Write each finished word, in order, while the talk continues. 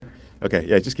Okay,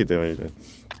 yeah, just keep doing it.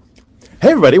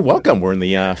 Hey, everybody, welcome. We're in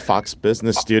the Fox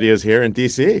Business Studios here in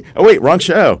D.C. Oh, wait, wrong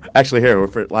show. Actually,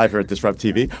 we're live here at Disrupt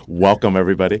TV. Welcome,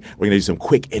 everybody. We're going to do some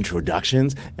quick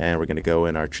introductions, and we're going to go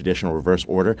in our traditional reverse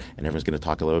order, and everyone's going to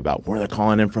talk a little about where they're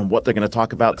calling in from, what they're going to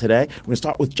talk about today. We're going to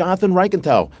start with Jonathan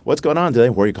Reichentel. What's going on today?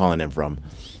 Where are you calling in from?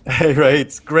 Hey, Ray,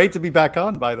 it's great to be back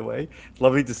on, by the way. It's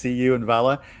lovely to see you and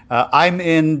Vala. I'm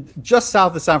in just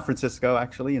south of San Francisco,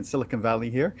 actually, in Silicon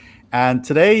Valley here. And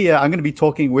today I'm going to be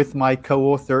talking with my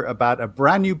co-author about a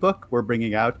brand new book we're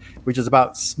bringing out, which is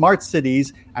about smart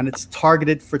cities, and it's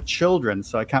targeted for children.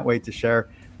 So I can't wait to share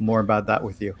more about that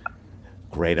with you.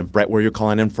 Great. And Brett, where are you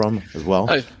calling in from as well?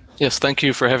 Hi. Yes, thank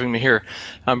you for having me here.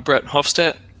 I'm Brett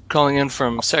Hofstadt, calling in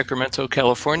from Sacramento,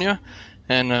 California.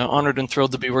 And honored and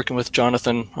thrilled to be working with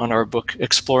Jonathan on our book,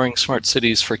 Exploring Smart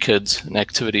Cities for Kids, an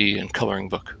activity and coloring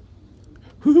book.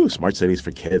 Woohoo, Smart Cities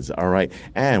for Kids. All right.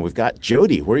 And we've got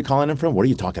Jody. Where are you calling in from? What are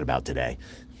you talking about today?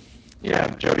 Yeah,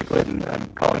 I'm Jody Glidden. I'm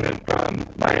calling in from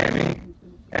Miami.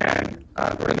 And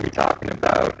we're going to be talking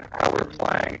about how we're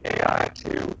applying AI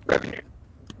to revenue.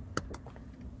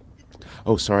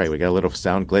 Oh, sorry, we got a little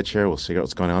sound glitch here. We'll figure out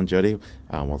what's going on, Jody.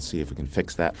 We'll see if we can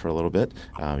fix that for a little bit,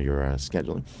 your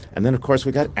scheduling. And then, of course,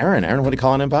 we got Aaron. Aaron, what are you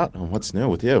calling in about? What's new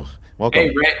with you?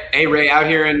 Welcome. Hey, Ray, out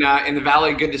here in the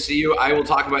Valley. Good to see you. I will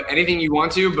talk about anything you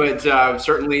want to, but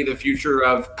certainly the future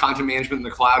of content management in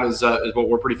the cloud is what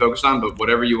we're pretty focused on, but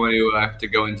whatever you want to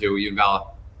go into, you and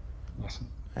Vala. Awesome.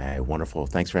 Hey, wonderful.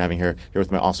 Thanks for having here with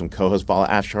my awesome co-host, Vala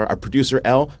Afshar. Our producer,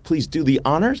 Elle, please do the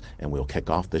honors, and we'll kick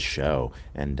off the show.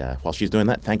 And while she's doing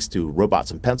that, thanks to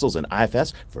Robots and Pencils and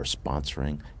IFS for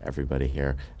sponsoring everybody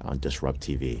here on Disrupt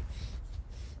TV.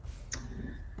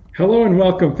 Hello and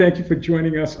welcome. Thank you for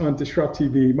joining us on Disrupt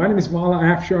TV. My name is Vala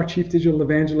Afshar, Chief Digital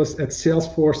Evangelist at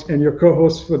Salesforce, and your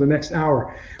co-host for the next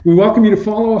hour. We welcome you to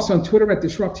follow us on Twitter at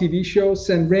Disrupt TV Show.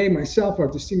 Send Ray, myself, our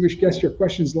distinguished guests, your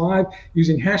questions live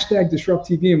using hashtag Disrupt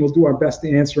TV, and we'll do our best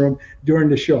to answer them during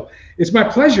the show. It's my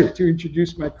pleasure to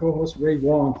introduce my co-host, Ray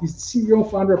Wang. He's the CEO,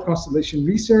 founder of Constellation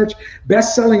Research,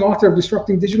 best-selling author of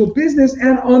Disrupting Digital Business,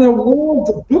 and on a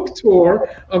world book tour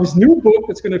of his new book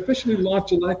that's going to officially launch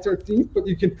July 13th, but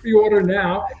you can pre-order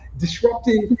now.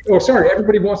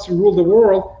 Everybody Wants to Rule the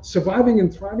World, Surviving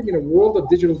and Thriving in a World of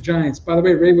Digital Giants. By the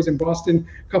way, Ray was in Boston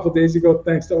a couple of days ago.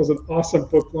 Thanks. That was an awesome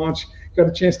book launch. Got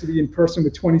a chance to be in person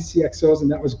with 20 CXOs,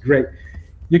 and that was great.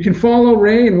 You can follow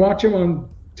Ray and watch him on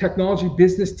Technology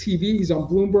Business TV. He's on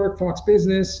Bloomberg, Fox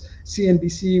Business,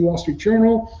 CNBC, Wall Street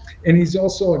Journal, and he's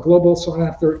also a global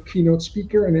sought-after keynote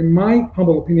speaker. And in my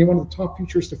humble opinion, one of the top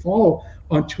features to follow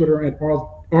on Twitter at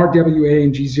RWA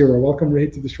and G0. Welcome, Ray,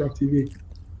 to Disrupt TV.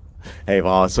 Hey,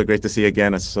 Val, it's so great to see you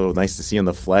again. It's so nice to see you in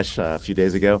the flesh a few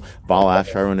days ago. Val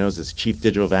Afshar, everyone knows, is Chief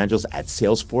Digital Evangelist at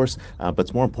Salesforce.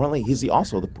 But more importantly, he's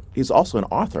also an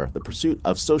author, The Pursuit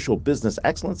of Social Business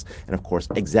Excellence. And of course,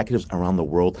 executives around the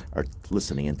world are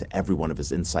listening into every one of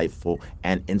his insightful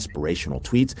and inspirational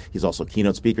tweets. He's also a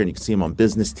keynote speaker, and you can see him on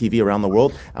business TV around the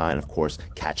world. And of course,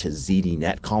 catch his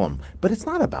ZDNet column. But it's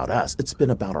not about us. It's been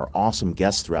about our awesome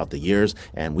guests throughout the years.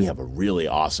 And we have a really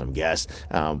awesome guest.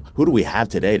 Who do we have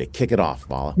today to kick it off,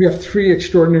 Vala? We have three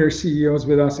extraordinary CEOs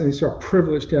with us, and it's our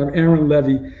privilege to have Aaron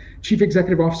Levie, Chief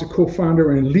Executive Officer,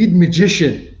 co-founder, and lead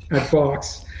magician at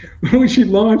Box, which she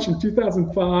launched in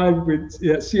 2005 with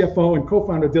CFO and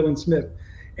co-founder Dylan Smith.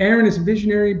 Aaron is a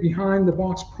visionary behind the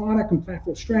Box product and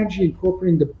platform strategy,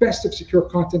 incorporating the best of secure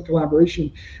content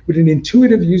collaboration with an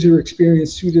intuitive user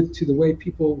experience suited to the way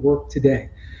people work today.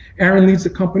 Aaron leads the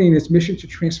company in its mission to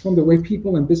transform the way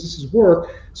people and businesses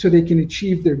work so they can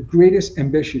achieve their greatest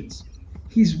ambitions.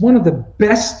 He's one of the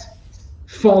best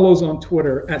follows on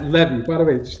Twitter at Levie. By the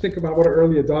way, just think about what an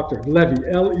early adopter. Levie,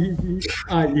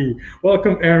 Levie.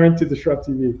 Welcome, Aaron, to Disrupt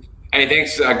TV. Hey,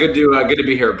 thanks. Good to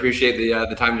be here. Appreciate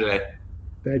the time today.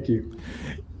 Thank you.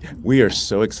 We are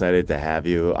so excited to have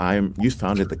you. You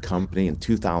founded the company in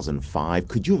 2005.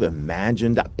 Could you have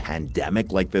imagined a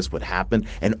pandemic like this would happen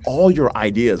and all your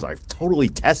ideas are totally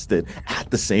tested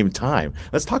at the same time?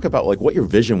 Let's talk about what your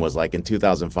vision was like in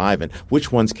 2005 and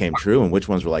which ones came true and which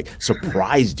ones were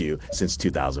surprised you since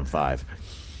 2005.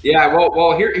 Yeah,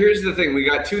 well, here's the thing. We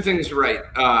got two things right.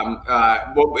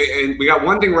 We got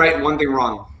one thing right and one thing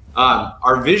wrong.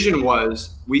 Our vision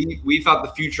was we thought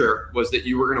the future was that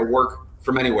you were going to work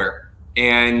from anywhere.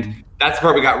 And that's the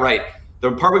part we got right.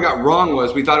 The part we got wrong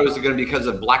was we thought it was going to be because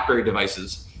of BlackBerry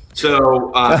devices.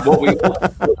 So what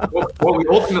we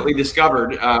ultimately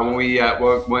discovered as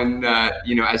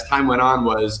time went on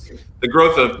was the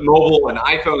growth of mobile and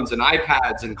iPhones and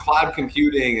iPads and cloud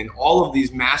computing and all of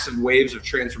these massive waves of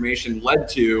transformation led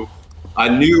to a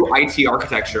new IT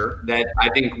architecture that I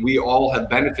think we all have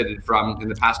benefited from in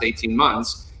the past 18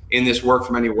 months in this work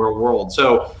from anywhere world.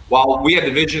 So while we had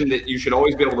the vision that you should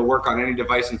always be able to work on any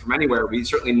device and from anywhere, we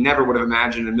certainly never would have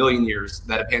imagined in a million years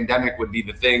that a pandemic would be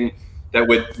the thing that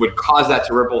would cause that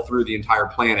to ripple through the entire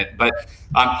planet. But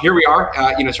here we are,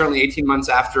 certainly 18 months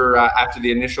after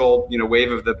the initial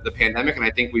wave of the pandemic, and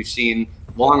I think we've seen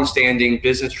long-standing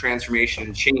business transformation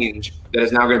and change that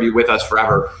is now going to be with us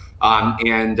forever.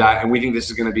 And we think this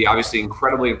is going to be obviously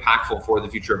incredibly impactful for the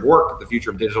future of work, the future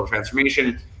of digital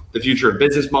transformation, the future of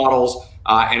business models.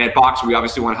 And at Box, we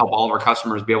obviously want to help all of our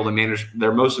customers be able to manage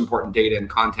their most important data and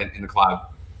content in the cloud.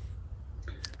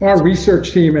 Our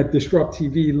research team at Disrupt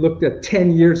TV looked at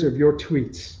 10 years of your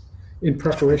tweets in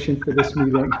preparation for this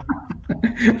meeting.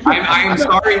 I am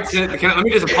sorry let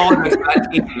me just apologize to that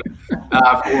team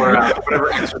for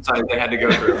whatever exercise they had to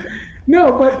go through.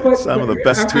 No, but some of the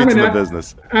best tweets in the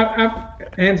business.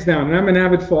 Hands down, and I'm an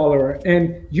avid follower.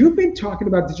 And you've been talking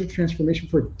about digital transformation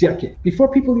for a decade,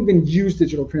 before people even use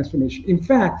digital transformation. In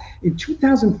fact, in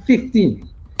 2015,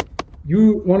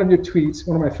 one of your tweets,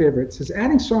 one of my favorites, says,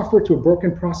 adding software to a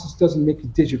broken process doesn't make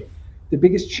it digital. The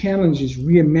biggest challenge is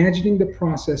reimagining the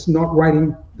process, not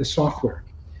writing the software.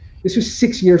 This was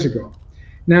 6 years ago.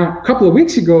 Now, a couple of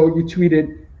weeks ago, you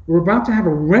tweeted, we're about to have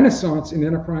a renaissance in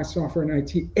enterprise software and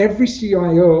IT. Every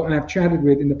CIO I've chatted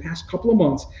with in the past couple of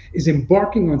months is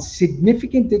embarking on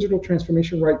significant digital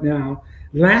transformation right now.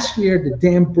 Last year, the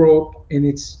dam broke and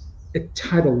it's a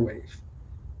tidal wave.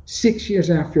 6 years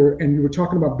after, and you were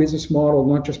talking about business model,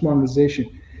 not just monetization.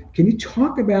 Can you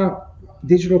talk about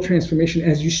digital transformation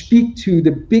as you speak to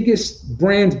the biggest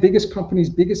brands, biggest companies,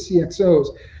 biggest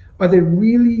CXOs? Are they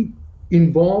really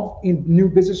involved in new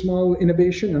business model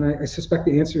innovation? And I suspect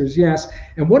the answer is yes.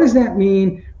 And what does that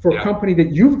mean for a company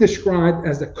that you've described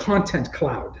as the content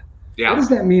cloud? Yeah. What does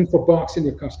that mean for Box and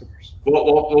your customers?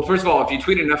 Well, first of all, if you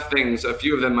tweet enough things, a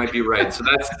few of them might be right. So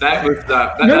that was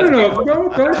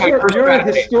you're a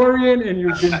historian and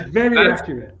you've been very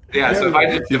accurate. Yeah. So if I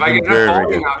get enough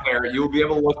following out there, you'll be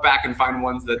able to look back and find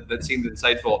ones that seemed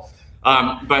insightful.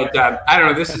 But I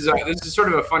don't know. This is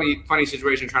sort of a funny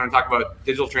situation trying to talk about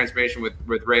digital transformation with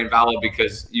Ray and Vala,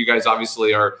 because you guys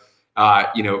obviously are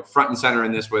front and center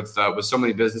in this with so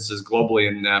many businesses globally,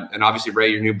 and obviously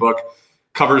Ray, your new book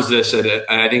covers this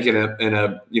I think in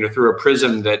a through a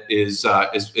prism that is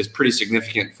pretty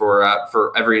significant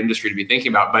for every industry to be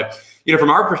thinking about. But from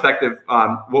our perspective,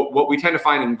 what we tend to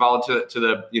find in Vala to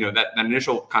the that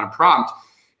initial kind of prompt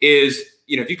is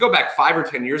if you go back 5 or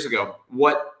 10 years ago,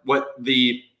 what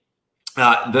the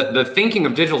thinking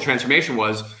of digital transformation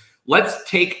was, let's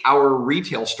take our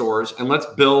retail stores and let's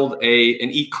build an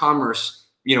e-commerce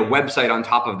website on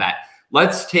top of that.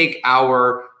 Let's take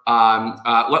our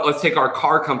let's take our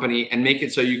car company and make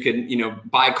it so you can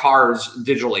buy cars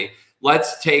digitally.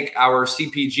 Let's take our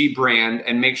CPG brand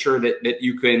and make sure that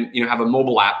you can have a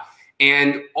mobile app.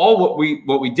 And all what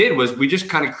we did was we just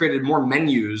kind of created more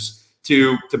menus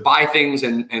to buy things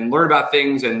and learn about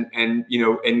things and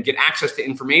get access to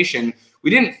information. We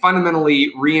didn't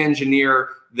fundamentally re-engineer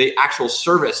the actual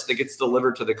service that gets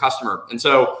delivered to the customer. And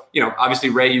so, obviously,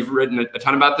 Ray, you've written a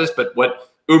ton about this, but what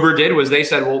Uber did was they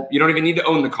said, well, you don't even need to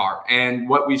own the car. And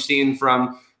what we've seen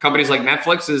from companies like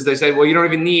Netflix is they say, well, you don't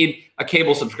even need a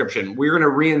cable subscription. We're going to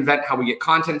reinvent how we get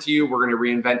content to you. We're going to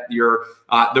reinvent your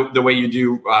the way you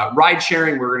do ride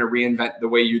sharing. We're going to reinvent the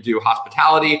way you do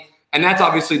hospitality. And that's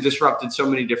obviously disrupted so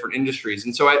many different industries.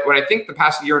 And so what I think the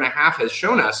past year and a half has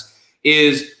shown us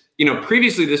is,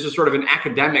 previously this was sort of an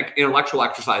academic intellectual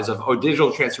exercise of,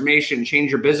 digital transformation, change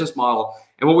your business model.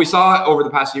 And what we saw over the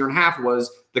past year and a half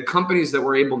was the companies that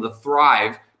were able to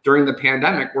thrive during the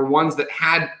pandemic were ones that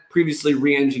had previously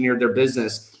re-engineered their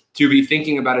business to be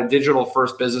thinking about a digital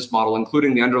first business model,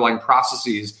 including the underlying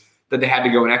processes that they had to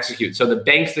go and execute. So the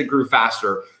banks that grew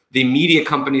faster, the media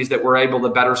companies that were able to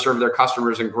better serve their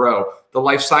customers and grow, the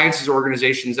life sciences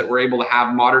organizations that were able to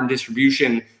have modern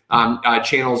distribution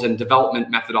channels and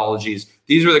development methodologies.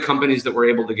 These are the companies that were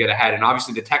able to get ahead. And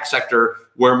obviously the tech sector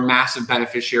were massive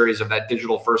beneficiaries of that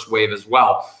digital first wave as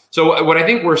well. So what I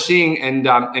think we're seeing and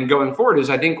going forward is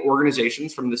I think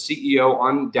organizations from the CEO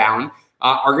on down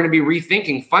are going to be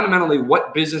rethinking fundamentally,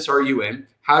 what business are you in?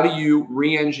 How do you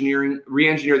re-engineer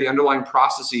the underlying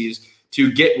processes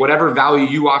to get whatever value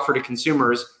you offer to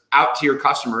consumers out to your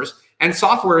customers? And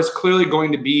software is clearly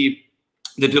going to be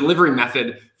the delivery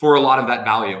method for a lot of that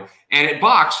value. And at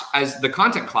Box, as the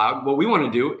content cloud, what we want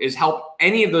to do is help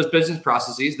any of those business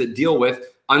processes that deal with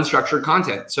unstructured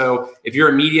content. So if you're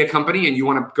a media company and you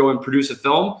want to go and produce a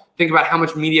film, think about how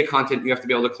much media content you have to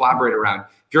be able to collaborate around.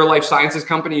 If you're a life sciences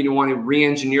company and you want to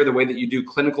re-engineer the way that you do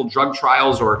clinical drug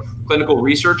trials or clinical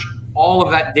research, all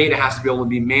of that data has to be able to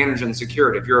be managed and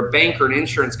secured. If you're a bank or an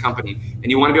insurance company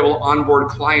and you want to be able to onboard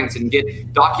clients and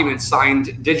get documents signed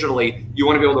digitally, you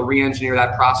want to be able to re-engineer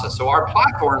that process. So our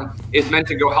platform is meant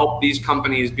to go help these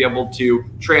companies be able to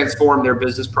transform their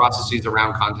business processes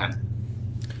around content.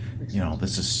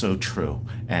 This is so true.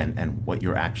 And what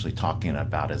you're actually talking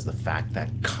about is the fact that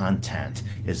content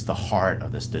is the heart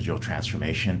of this digital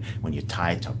transformation. When you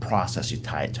tie it to a process, you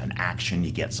tie it to an action,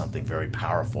 you get something very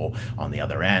powerful on the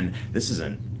other end. This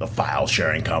isn't a file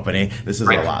sharing company. This is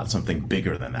something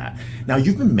bigger than that. Now,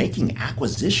 you've been making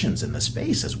acquisitions in the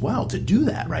space as well to do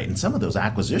that, right? And some of those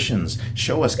acquisitions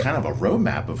show us kind of a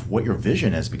roadmap of what your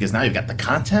vision is, because now you've got the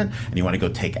content and you want to go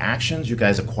take actions. You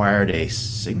guys acquired a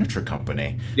signature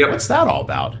company. Yep. What's that all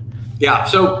about? Yeah.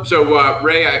 So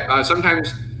Ray,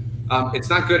 sometimes it's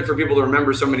not good for people to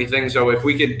remember so many things. So if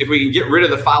we can get rid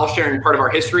of the file sharing part of our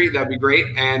history, that'd be great.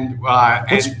 And I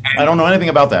don't know anything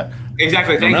about that.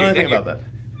 Exactly. Thank you. I don't know anything about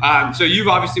that. So you've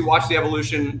obviously watched the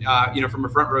evolution, from a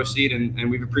front row seat,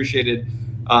 and we've appreciated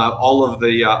all of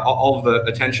the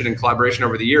attention and collaboration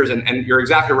over the years. And you're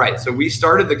exactly right. So we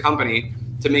started the company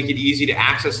to make it easy to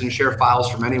access and share files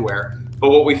from anywhere.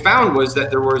 But what we found was that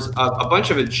there was a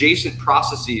bunch of adjacent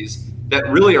processes that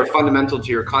really are fundamental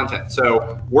to your content.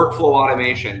 So workflow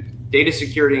automation, data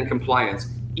security and compliance,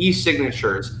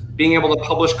 e-signatures, being able to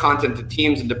publish content to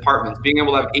teams and departments, being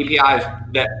able to have APIs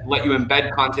that let you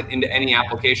embed content into any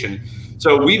application.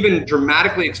 So we've been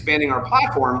dramatically expanding our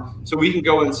platform so we can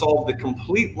go and solve the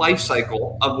complete life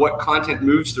cycle of what content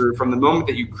moves through from the moment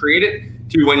that you create it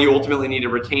to when you ultimately need to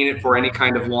retain it for any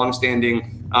kind of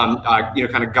longstanding,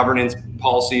 kind of governance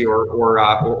policy or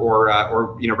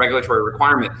regulatory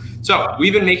requirement. So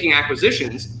we've been making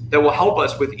acquisitions that will help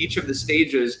us with each of the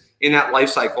stages in that life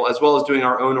cycle, as well as doing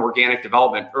our own organic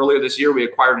development. Earlier this year, we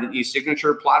acquired an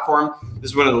e-signature platform.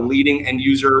 This is one of the leading end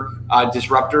user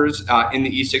disruptors in the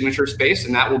e-signature space,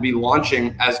 and that will be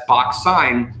launching as Box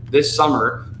Sign this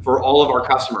summer for all of our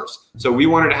customers. So we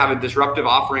wanted to have a disruptive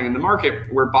offering in the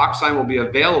market where Box Sign will be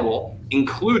available,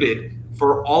 included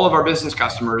for all of our business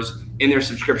customers in their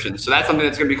subscriptions. So that's something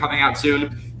that's going to be coming out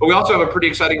soon. But we also have a pretty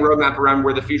exciting roadmap around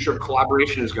where the future of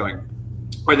collaboration is going,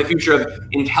 or the future of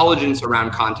intelligence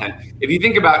around content. If you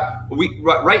think about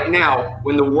right now,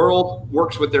 when the world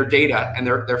works with their data and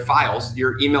their files,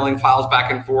 you're emailing files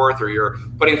back and forth, or you're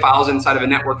putting files inside of a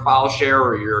network file share,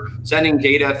 or you're sending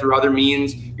data through other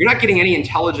means, you're not getting any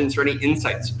intelligence or any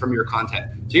insights from your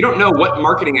content. So you don't know what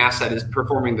marketing asset is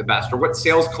performing the best, or what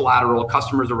sales collateral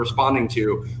customers are responding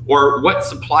to, or what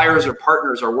suppliers or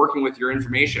partners are working with your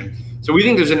information. So we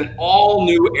think there's an all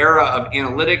new era of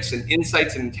analytics and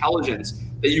insights and intelligence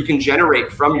that you can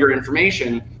generate from your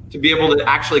information to be able to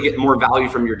actually get more value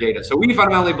from your data. So we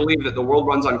fundamentally believe that the world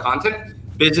runs on content.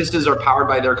 Businesses are powered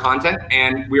by their content,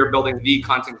 and we are building the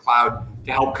content cloud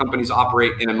to help companies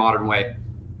operate in a modern way.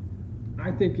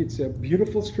 I think it's a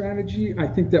beautiful strategy. I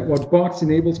think that what Box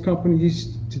enables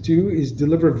companies to do is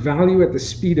deliver value at the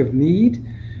speed of need.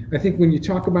 I think when you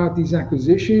talk about these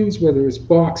acquisitions, whether it's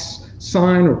Box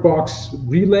Sign or Box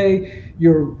Relay,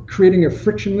 you're creating a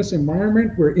frictionless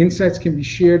environment where insights can be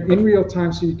shared in real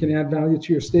time so you can add value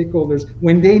to your stakeholders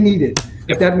when they need it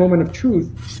at that moment of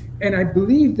truth. And I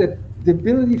believe that the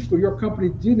ability for your company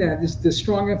to do that is the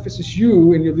strong emphasis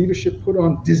you and your leadership put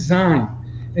on design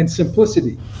and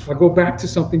simplicity. I'll go back to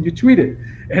something you tweeted.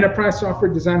 Enterprise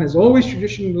software design has always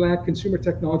traditionally lagged consumer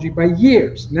technology by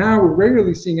years. Now we're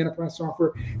regularly seeing enterprise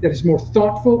software that is more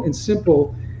thoughtful and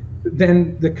simple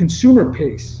than the consumer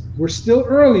pace. We're still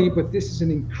early, but this is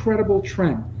an incredible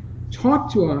trend.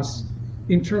 Talk to us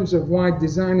in terms of why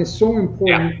design is so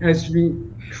important as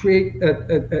you create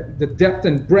the depth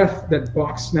and breadth that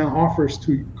Box now offers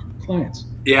to clients.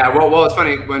 Yeah, well, it's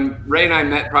funny. When Ray and I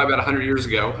met probably about 100 years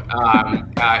ago,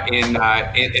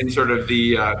 in sort of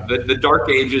the dark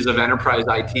ages of enterprise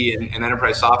IT and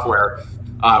enterprise software,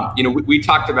 we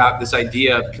talked about this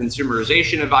idea of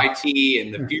consumerization of IT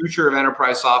and the future of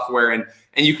enterprise software, and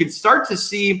you could start to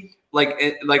see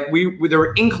there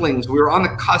were inklings. We were on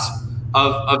the cusp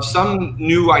of some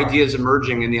new ideas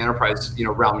emerging in the enterprise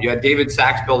realm. You had David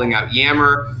Sachs building out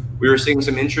Yammer. We were seeing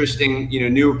some interesting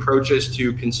new approaches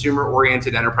to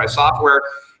consumer-oriented enterprise software,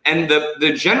 and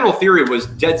the general theory was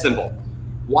dead simple.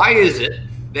 Why is it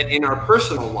that in our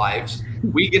personal lives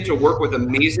we get to work with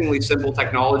amazingly simple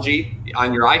technology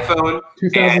on your iPhone?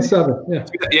 2007. Yeah,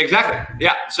 exactly.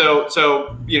 Yeah. So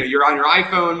you're on your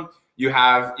iPhone. You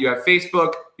have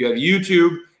Facebook. You have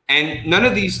YouTube. And none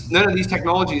of these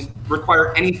technologies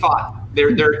require any thought.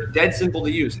 They're dead simple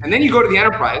to use. And then you go to the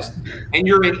enterprise and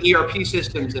you're in ERP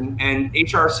systems and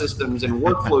HR systems and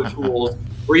workflow tools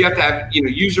where you have to have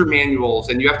user manuals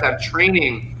and you have to have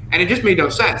training, and it just made no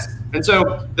sense. And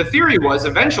so the theory was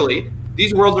eventually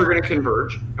these worlds are going to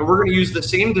converge, and we're going to use the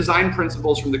same design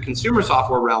principles from the consumer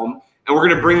software realm, and we're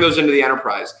going to bring those into the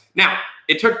enterprise. Now,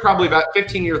 it took probably about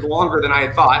 15 years longer than I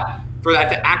had thought for that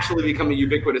to actually become a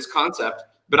ubiquitous concept.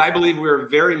 But I believe we're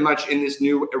very much in this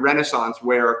new renaissance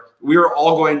where we are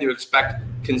all going to expect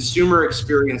consumer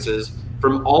experiences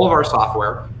from all of our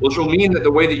software, which will mean that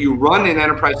the way that you run an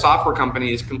enterprise software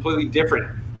company is completely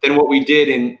different than what we did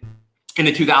in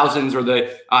the 2000s or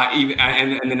the even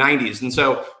and the 90s. And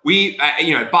so we,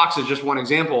 at Box is just one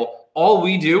example. All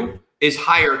we do is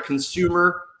hire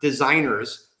consumer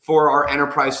designers for our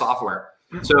enterprise software.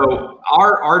 So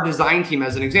our design team,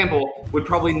 as an example, would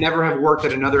probably never have worked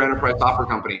at another enterprise software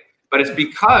company. But it's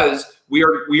because we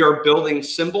are building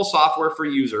simple software for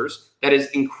users that is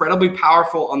incredibly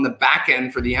powerful on the back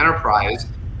end for the enterprise.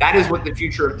 That is what the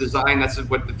future of design, that's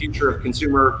what the future of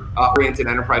consumer-oriented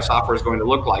enterprise software is going to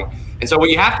look like. And so what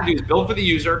you have to do is build for the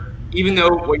user, even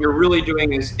though what you're really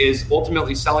doing is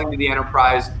ultimately selling to the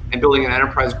enterprise and building an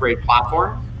enterprise-grade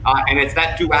platform. And it's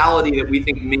that duality that we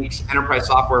think makes enterprise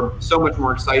software so much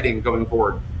more exciting going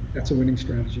forward. That's a winning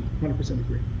strategy. 100%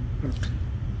 agree. 100%.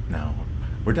 No,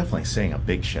 we're definitely seeing a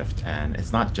big shift, and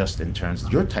it's not just in terms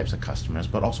of your types of customers,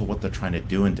 but also what they're trying to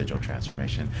do in digital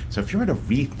transformation. So if you were to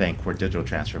rethink where digital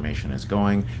transformation is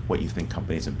going, what you think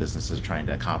companies and businesses are trying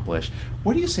to accomplish,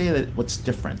 what do you say that what's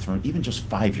different from even just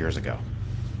 5 years ago?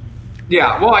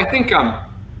 Yeah, well, I think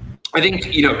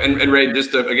and Ray,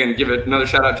 just to again give it another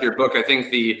shout out to your book. I think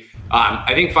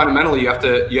I think fundamentally you have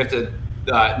to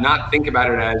not think about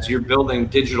it as you're building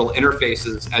digital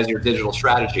interfaces as your digital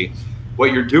strategy.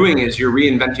 What you're doing is you're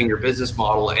reinventing your business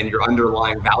model and your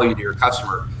underlying value to your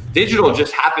customer. Digital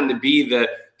just happened to be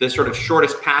the sort of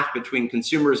shortest path between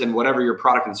consumers and whatever your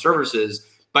product and service is,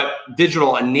 but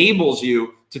digital enables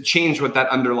you to change what that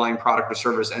underlying product or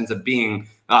service ends up being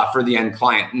for the end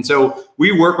client. And so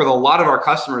we work with a lot of our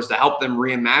customers to help them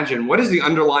reimagine what is the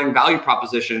underlying value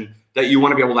proposition that you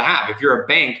want to be able to have. If you're a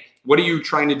bank, what are you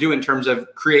trying to do in terms of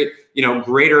create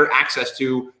greater access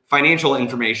to financial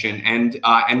information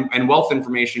and wealth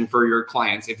information for your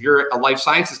clients? If you're a life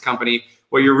sciences company,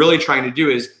 what you're really trying to do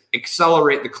is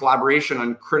accelerate the collaboration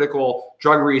on critical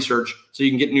drug research so you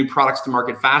can get new products to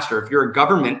market faster. If you're a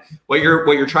government, what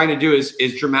you're trying to do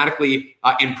is dramatically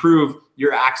improve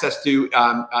your access to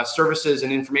services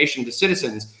and information to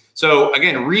citizens. So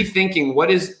again, rethinking what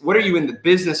are you in the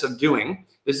business of doing?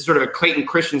 This is sort of a Clayton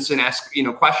Christensen-esque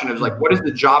question of like, what is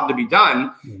the job to be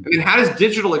done? And then how does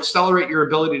digital accelerate your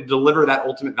ability to deliver that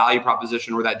ultimate value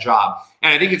proposition or that job?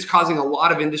 And I think it's causing a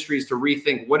lot of industries to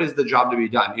rethink what is the job to be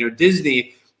done.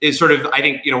 Disney is sort of, I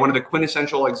think, one of the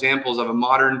quintessential examples of a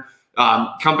modern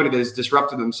company that has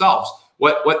disrupted themselves.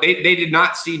 What they did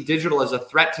not see digital as a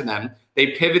threat to them.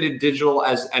 They pivoted digital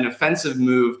as an offensive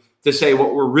move to say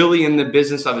what we're really in the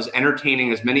business of is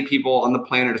entertaining as many people on the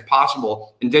planet as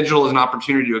possible. And digital is an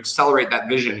opportunity to accelerate that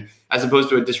vision as opposed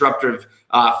to a disruptive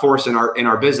force in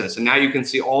our business. And now you can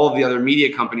see all of the other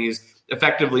media companies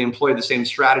effectively employ the same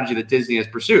strategy that Disney has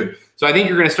pursued. So I think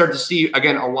you're going to start to see,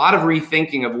 again, a lot of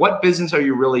rethinking of what business are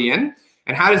you really in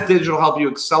and how does digital help you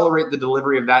accelerate the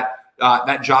delivery of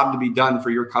that job to be done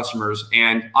for your customers.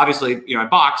 And obviously, at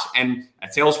Box and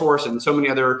at Salesforce and so many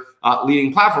other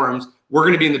leading platforms, we're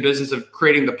going to be in the business of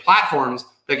creating the platforms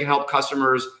that can help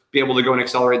customers be able to go and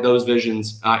accelerate those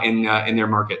visions in their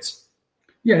markets.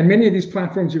 Yeah, and many of these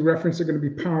platforms you referenced are going to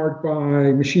be powered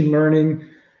by machine learning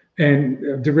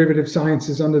and derivative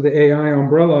sciences under the AI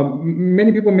umbrella.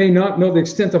 Many people may not know the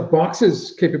extent of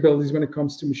Box's capabilities when it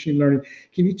comes to machine learning.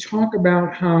 Can you talk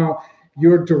about how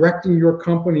you're directing your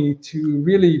company to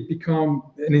really become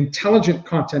an intelligent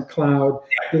content cloud,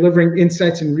 delivering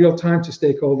insights in real time to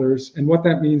stakeholders, and what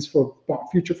that means for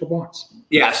future for Box?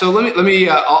 Yeah, so let me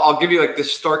I'll give you like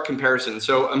this stark comparison.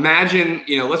 So imagine,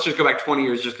 let's just go back 20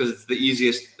 years just because it's the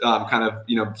easiest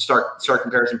stark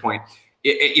comparison point.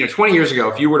 20 years ago,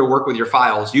 if you were to work with your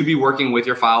files, you'd be working with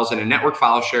your files in a network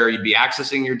file share. You'd be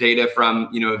accessing your data from,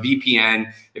 a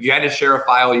VPN. If you had to share a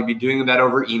file, you'd be doing that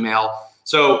over email.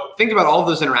 So think about all of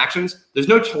those interactions. There's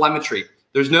no telemetry.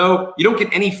 You don't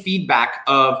get any feedback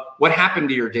of what happened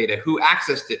to your data, who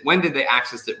accessed it, when did they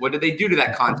access it, what did they do to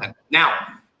that content. Now,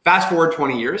 fast forward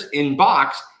 20 years, in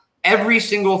Box, every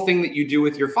single thing that you do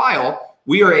with your file,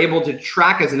 we are able to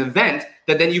track as an event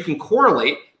that then you can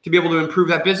correlate to be able to improve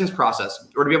that business process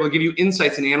or to be able to give you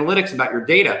insights and analytics about your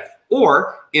data.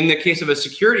 Or in the case of a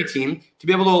security team, to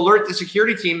be able to alert the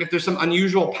security team if there's some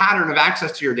unusual pattern of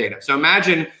access to your data. So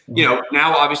imagine, now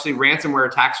obviously ransomware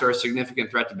attacks are a significant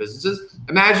threat to businesses.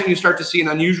 Imagine you start to see an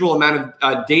unusual amount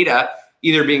of data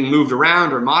either being moved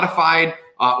around or modified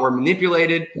or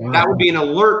manipulated. Wow. That would be an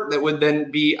alert that would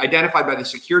then be identified by the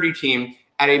security team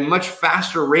at a much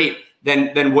faster rate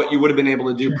than what you would have been able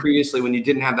to do previously when you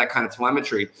didn't have that kind of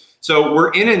telemetry. So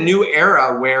we're in a new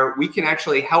era where we can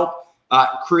actually help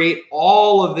create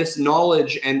all of this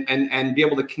knowledge and be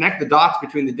able to connect the dots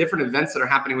between the different events that are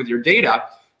happening with your data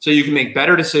so you can make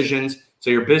better decisions, so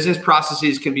your business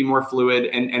processes can be more fluid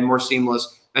and more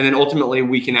seamless. And then ultimately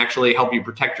we can actually help you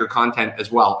protect your content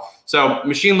as well. So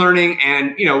machine learning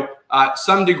and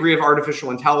some degree of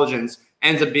artificial intelligence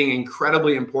ends up being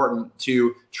incredibly important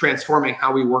to transforming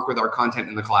how we work with our content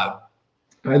in the cloud.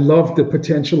 I love the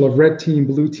potential of red team,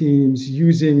 blue teams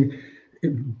using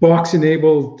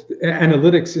box-enabled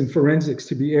analytics and forensics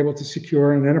to be able to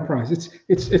secure an enterprise.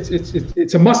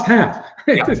 It's a must-have.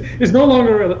 Yeah. It's no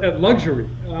longer a luxury.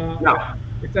 No.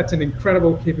 That's an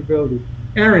incredible capability.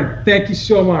 Aaron, thank you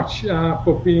so much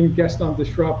for being a guest on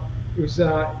Disrupt. It was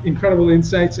incredible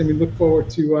insights, and we look forward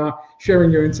to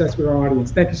sharing your insights with our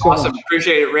audience. Thank you so much. Awesome.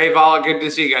 Appreciate it. Ray, Vala, good to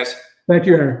see you guys. Thank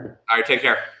you, Aaron. All right, take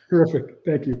care. Terrific.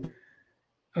 Thank you.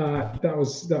 That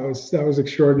was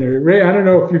extraordinary. Ray, I don't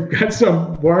know if you've got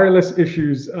some wireless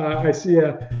issues. I see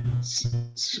a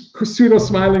pseudo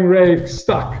smiling Ray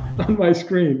stuck on my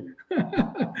screen.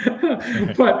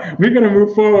 But we're going to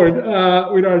move forward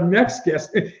with our next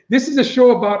guest. This is a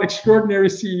show about extraordinary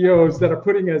CEOs that are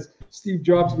putting, as Steve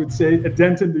Jobs would say, a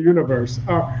dent in the universe.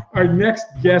 Our next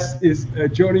guest is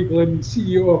Jody Glidden,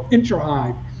 CEO of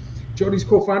IntraHive. Jody's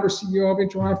co-founder, CEO of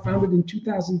IntraHive, founded in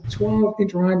 2012.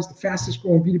 IntraHive is the fastest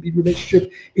growing B2B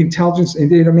relationship intelligence and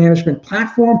data management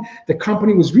platform. The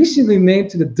company was recently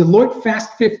named to the Deloitte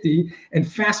Fast 50 and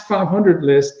Fast 500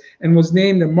 list and was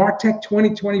named the MarTech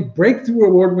 2020 Breakthrough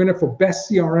Award winner for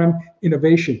Best CRM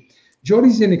Innovation.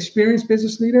 Jody's an experienced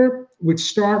business leader with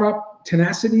startup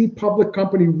tenacity, public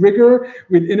company rigor,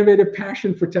 with innovative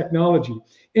passion for technology.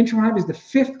 IntraHive is the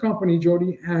fifth company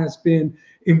Jody has been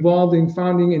involved in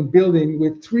founding and building,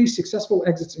 with 3 successful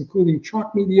exits, including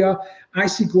Chalk Media,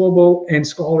 IC Global, and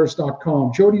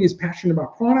Scholars.com. Jody is passionate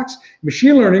about products,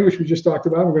 machine learning, which we just talked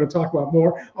about, we're going to talk about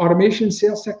more, automation,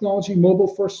 sales technology,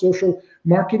 mobile-first social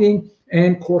marketing,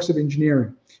 and course of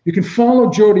engineering. You can follow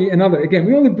Jody and other. Again,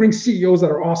 we only bring CEOs that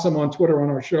are awesome on Twitter on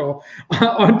our show,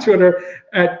 on Twitter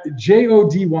at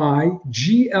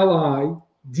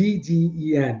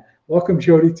JODYGLIDDEN. Welcome,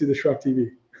 Jody, to Disrupt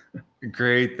TV.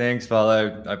 Great, thanks,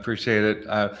 Vala. I appreciate it.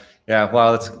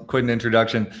 Wow, that's quite an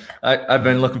introduction. I've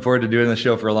been looking forward to doing this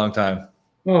show for a long time.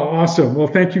 Oh, awesome. Well,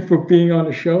 thank you for being on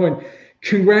the show, and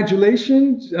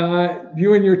congratulations.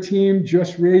 You and your team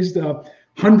just raised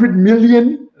 $100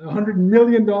 million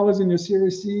in your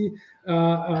Series C,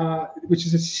 which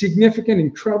is a significant,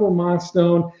 incredible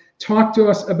milestone. Talk to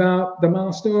us about the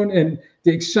milestone and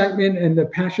the excitement and the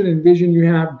passion and vision you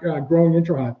have growing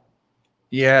IntraHive.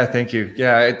 Yeah, thank you.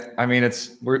 Yeah,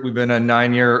 we've been a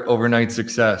 9-year overnight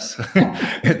success.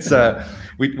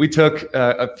 We took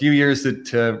a few years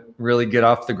to really get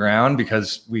off the ground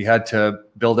because we had to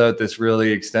build out this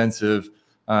really extensive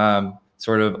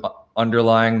sort of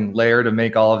underlying layer to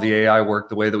make all of the AI work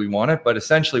the way that we want it. But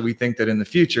essentially, we think that in the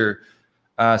future,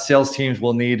 sales teams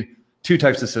will need 2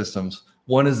 types of systems.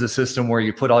 One is the system where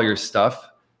you put all your stuff,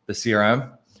 the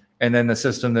CRM, and then the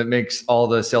system that makes all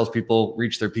the salespeople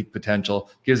reach their peak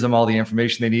potential, gives them all the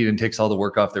information they need, and takes all the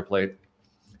work off their plate.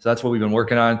 So that's what we've been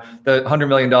working on. The $100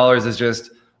 million is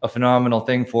just a phenomenal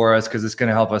thing for us because it's going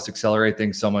to help us accelerate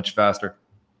things so much faster.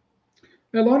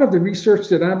 A lot of the research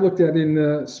that I've looked at in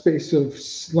the space of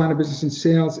line of business and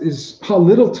sales is how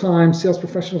little time sales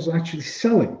professionals are actually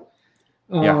selling.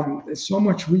 So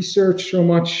much research, so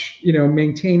much,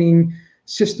 maintaining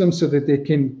systems so that they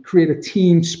can create a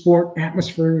team sport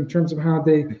atmosphere in terms of how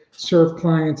they serve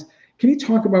clients. Can you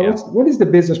talk about what is the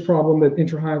business problem that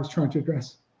IntraHive is trying to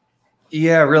address?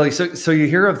 Yeah, really. So you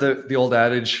hear of the old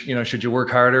adage, should you work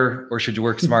harder or should you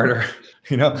work smarter?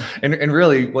 And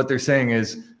really what they're saying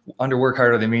is, under work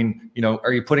harder, they mean,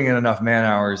 are you putting in enough man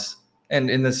hours? And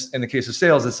in the case of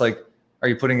sales, it's like, are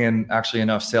you putting in actually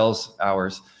enough sales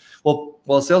hours?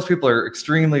 Well, salespeople are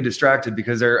extremely distracted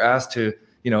because they're asked to,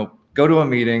 go to a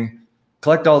meeting,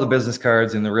 collect all the business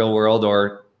cards in the real world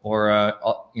or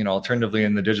alternatively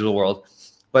in the digital world,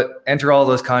 but enter all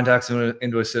those contacts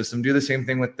into a system, do the same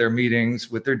thing with their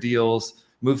meetings, with their deals,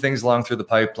 move things along through the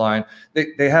pipeline.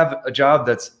 They have a job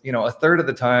that's, a third of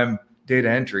the time data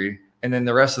entry, And then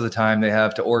the rest of the time they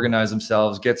have to organize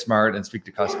themselves, get smart, and speak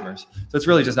to customers. So it's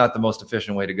really just not the most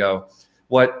efficient way to go.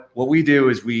 What we do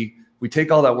is we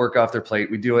take all that work off their plate.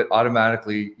 We do it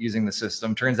automatically using the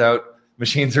system. Turns out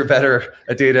machines are better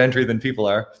at data entry than people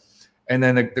are. And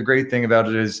then the great thing about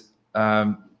it is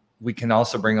we can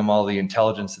also bring them all the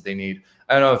intelligence that they need.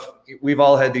 I don't know if we've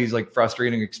all had these like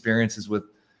frustrating experiences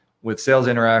with sales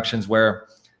interactions where,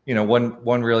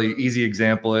 one really easy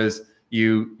example is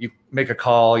you make a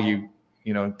call, you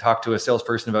talk to a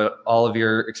salesperson about all of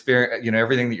your experience,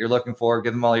 everything that you're looking for,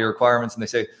 give them all your requirements, and they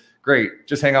say, great,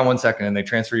 just hang on 1 second, and they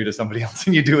transfer you to somebody else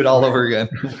and you do it all over again.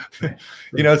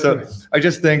 So I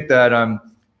just think that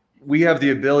we have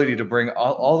the ability to bring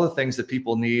all the things that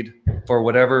people need for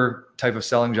whatever type of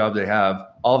selling job they have,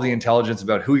 all the intelligence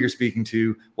about who you're speaking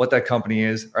to, what that company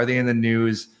is, are they in the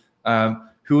news,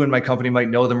 who in my company might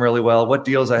know them really well, what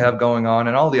deals I have going on,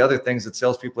 and all the other things that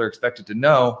salespeople are expected to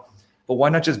know. But why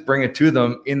not just bring it to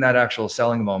them in that actual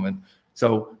selling moment?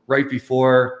 So right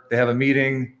before they have a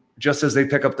meeting, just as they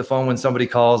pick up the phone when somebody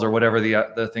calls or whatever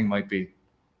the thing might be.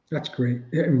 That's great.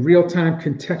 In real-time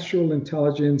contextual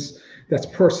intelligence that's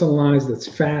personalized, that's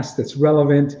fast, that's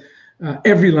relevant.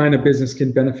 Every line of business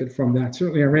can benefit from that.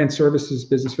 Certainly, I ran services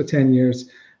business for 10 years.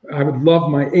 I would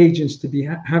love my agents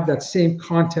to have that same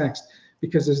context,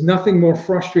 because there's nothing more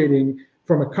frustrating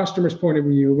from a customer's point of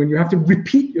view when you have to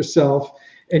repeat yourself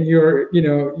and you're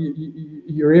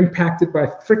impacted by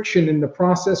friction in the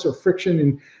process or friction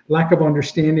in lack of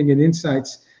understanding and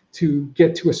insights to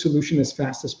get to a solution as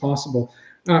fast as possible.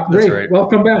 Ray, right.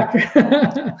 Welcome back.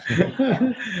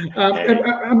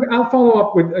 I'll follow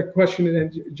up with a question,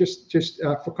 and just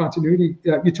for continuity,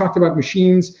 you talked about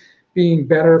machines being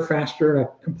better, faster, and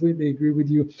I completely agree with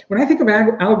you. When I think of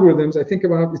algorithms, I think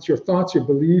about it's your thoughts, your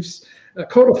beliefs,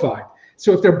 codified.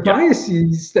 So if there are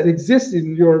biases that exist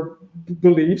in your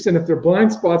beliefs, and if there are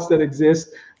blind spots that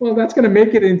exist, well, that's going to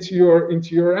make it into your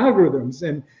algorithms,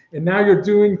 and now you're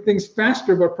doing things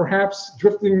faster, but perhaps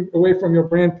drifting away from your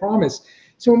brand promise.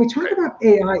 So when we talk about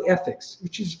AI ethics,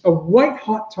 which is a white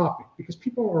hot topic because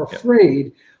people are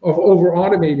afraid of over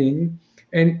automating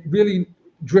and really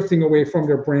drifting away from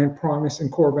their brand promise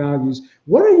and core values,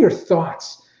 what are your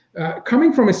thoughts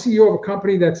coming from a CEO of a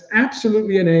company that's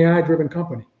absolutely an AI driven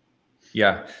company?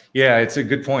 Yeah, it's a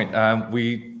good point.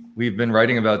 We've been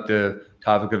writing about the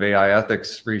topic of AI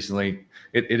ethics recently.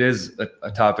 It is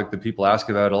a topic that people ask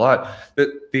about a lot.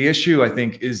 The issue, I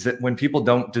think, is that when people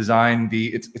don't design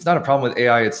it's not a problem with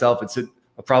AI itself. It's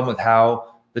a problem with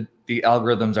how the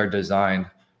algorithms are designed.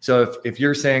 So if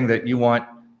you're saying that you want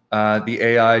the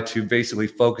AI to basically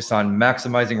focus on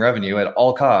maximizing revenue at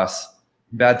all costs,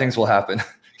 bad things will happen.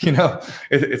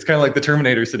 It's kind of like the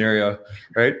Terminator scenario,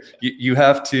 right? You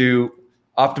have to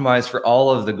optimize for all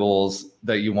of the goals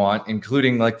that you want,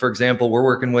 including, like, for example, we're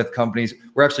working with companies.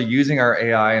 We're actually using our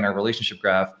AI and our relationship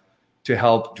graph to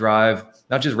help drive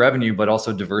not just revenue, but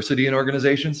also diversity in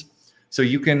organizations. So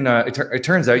you can, it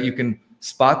turns out you can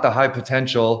spot the high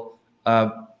potential,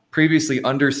 previously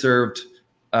underserved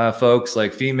folks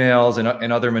like females and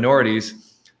other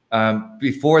minorities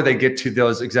before they get to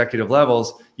those executive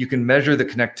levels. You can measure the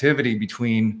connectivity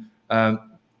between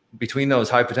those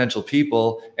high potential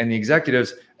people and the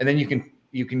executives, and then you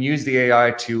can use the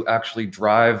AI to actually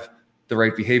drive the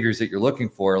right behaviors that you're looking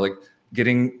for, like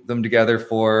getting them together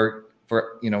for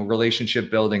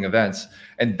relationship building events.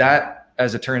 And that,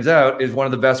 as it turns out, is one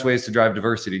of the best ways to drive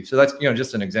diversity. So that's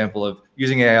just an example of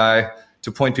using AI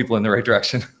to point people in the right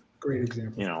direction. Great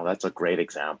example. That's a great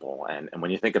example. And when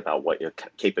you think about what your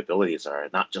capabilities are,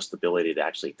 not just the ability to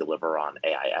actually deliver on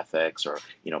AI ethics or,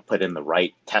 put in the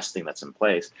right testing that's in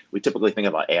place, we typically think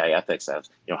about AI ethics as,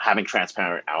 having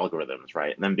transparent algorithms,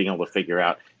 right? And then being able to figure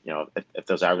out, if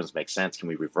those algorithms make sense, can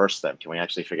we reverse them? Can we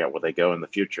actually figure out where they go in the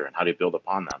future and how do you build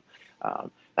upon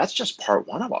them? That's just part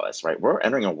one of all this, right? We're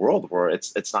entering a world where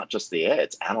it's not just the AI,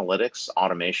 it's analytics,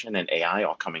 automation, and AI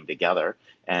all coming together.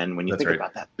 And when you think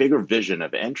about that bigger vision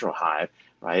of IntroHive,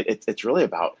 right, it's really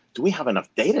about, do we have enough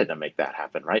data to make that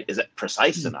happen, right? Is it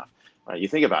precise enough? Right? You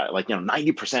think about it, like,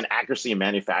 90% accuracy in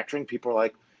manufacturing, people are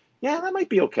like, yeah, that might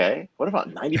be okay. What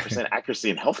about 90% accuracy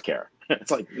in healthcare?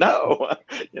 It's like, no,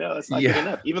 that's not good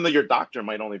enough. Even though your doctor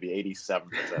might only be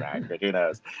 87% accurate, who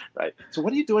knows, right? So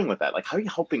what are you doing with that? Like, how are you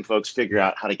helping folks figure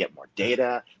out how to get more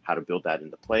data, how to build that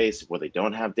into place where they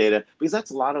don't have data? Because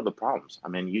that's a lot of the problems. I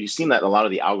mean, you've seen that a lot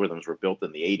of the algorithms were built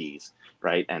in the 80s,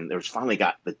 right? And there's finally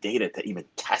got the data to even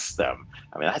test them.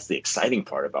 I mean, that's the exciting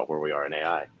part about where we are in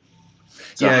AI.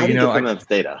 So how do you get them enough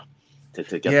data to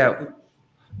get there?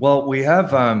 Well, we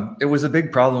have, it was a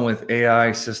big problem with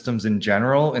AI systems in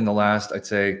general in the last, I'd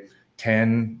say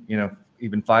 10,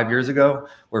 even 5 years ago,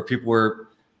 where people were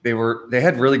they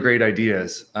had really great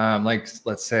ideas, like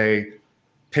let's say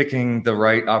picking the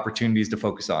right opportunities to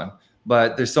focus on.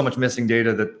 But there's so much missing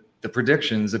data that the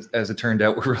predictions, as it turned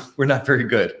out, were not very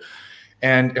good.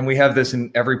 And we have this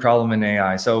in every problem in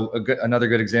AI. So another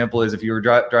good example is if you were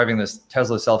driving this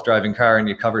Tesla self-driving car and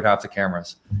you covered half the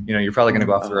cameras, you're probably going to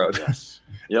go off the road. Yes.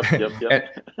 Yep.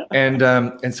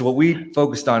 and so what we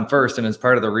focused on first, and as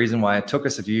part of the reason why it took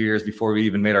us a few years before we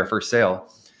even made our first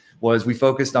sale, was we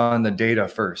focused on the data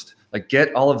first. Like,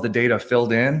 get all of the data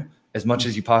filled in as much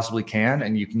as you possibly can,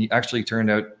 and you can actually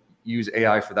use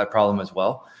AI for that problem as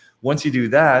well. Once you do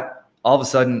that, all of a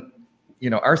sudden,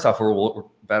 our software will work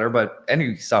better, but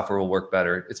any software will work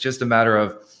better. It's just a matter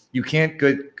of, you can't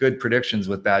get good predictions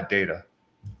with bad data.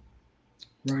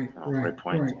 Right. Great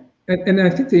point. And I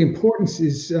think the importance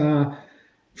is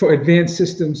for advanced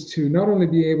systems to not only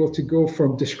be able to go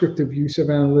from descriptive use of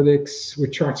analytics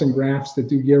with charts and graphs that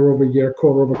do year-over-year,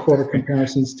 quarter-over-quarter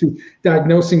comparisons, to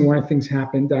diagnosing why things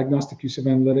happen, diagnostic use of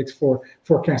analytics for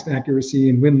forecast accuracy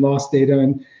and win-loss data,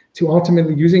 and to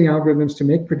ultimately using algorithms to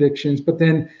make predictions, but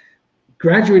then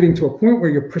graduating to a point where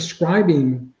you're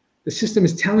prescribing, the system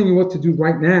is telling you what to do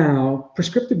right now,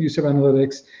 prescriptive use of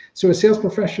analytics. So a sales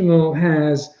professional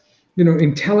has,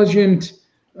 intelligent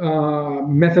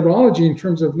methodology in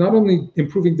terms of not only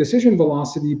improving decision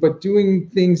velocity, but doing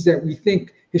things that we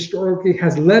think historically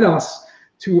has led us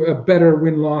to a better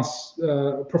win-loss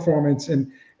performance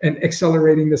and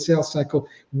accelerating the sales cycle.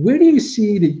 Where do you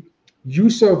see the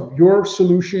use of your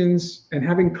solutions and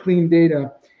having clean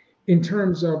data in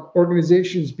terms of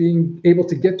organizations being able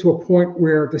to get to a point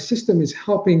where the system is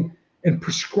helping and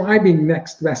prescribing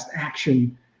next best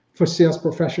action for sales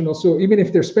professionals? So even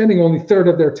if they're spending only a third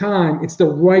of their time, it's the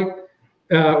right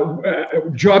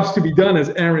jobs to be done, as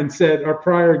Aaron said, our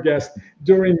prior guest,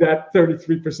 during that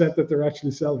 33% that they're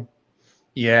actually selling.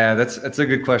 Yeah, that's a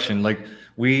good question. Like,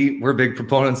 we're big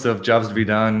proponents of jobs to be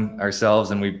done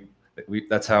ourselves, and we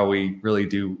that's how we really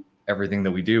do everything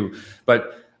that we do.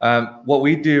 But what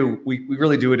we do, we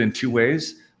really do it in two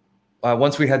ways.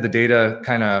 Once we had the data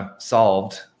kind of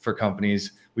solved for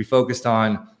companies, we focused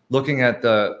on looking at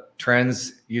the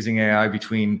trends using AI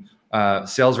between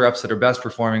sales reps that are best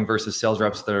performing versus sales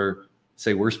reps that are,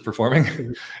 say, worst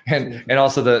performing, and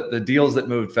also the deals that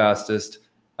moved fastest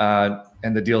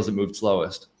and the deals that moved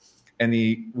slowest. And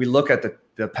we look at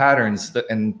the patterns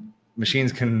and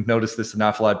machines can notice this an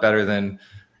awful lot better than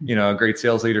a great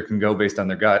sales leader can go based on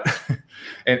their gut.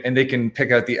 and they can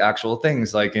pick out the actual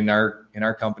things. Like in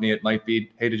our company, it might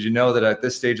be, hey, did you know that at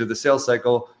this stage of the sales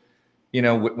cycle,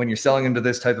 when you're selling into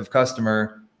this type of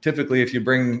customer, typically if you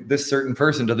bring this certain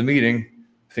person to the meeting,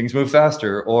 things move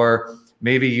faster. Or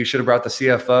maybe you should have brought the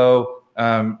CFO.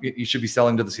 You should be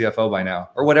selling to the CFO by now,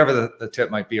 or whatever the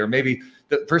tip might be. Or maybe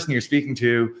the person you're speaking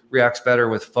to reacts better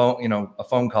with a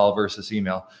phone call versus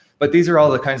email. But these are all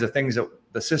the kinds of things that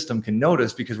the system can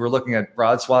notice because we're looking at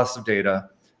broad swaths of data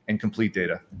and complete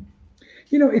data.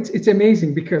 It's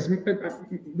amazing because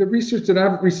the research that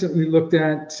I've recently looked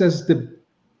at says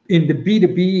in the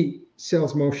B2B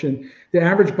sales motion, the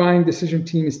average buying decision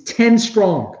team is 10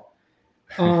 strong.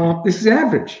 This is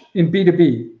average in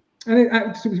B2B.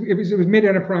 And it was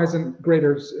mid-enterprise and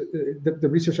greater, the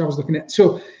research I was looking at.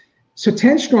 So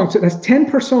 10 strong, so that's 10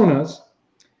 personas.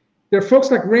 There are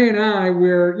folks like Ray and I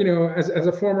where, as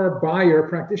a former buyer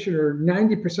practitioner,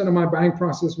 90% of my buying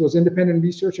process was independent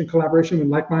research and collaboration with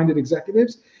like-minded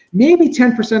executives. Maybe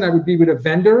 10% I would be with a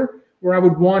vendor where I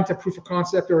would want a proof of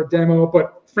concept or a demo,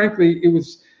 but frankly,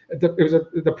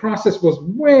 the process was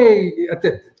way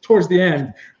towards the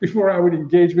end before I would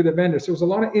engage with a vendor. So it was a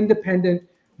lot of independent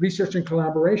research and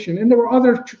collaboration. And there were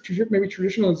other maybe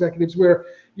traditional executives where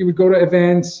you would go to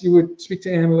events, you would speak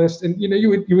to analysts, and you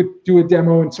would do a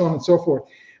demo and so on and so forth.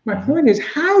 My point is,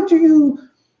 how do you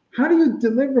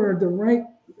deliver the right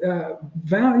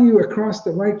value across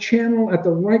the right channel at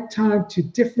the right time to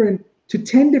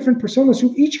 10 different personas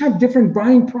who each have different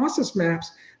buying process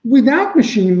maps without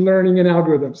machine learning and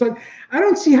algorithms? Like, I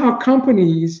don't see how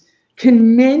companies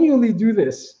can manually do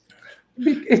this.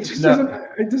 It just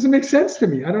doesn't make sense to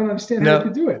me. I don't understand how you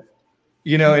could do it.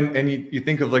 And you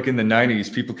think of like in the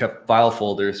 90s, people kept file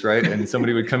folders, right? And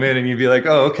somebody would come in and you'd be like,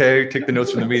 oh, okay, take the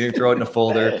notes from the meeting, throw it in a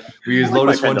folder. We use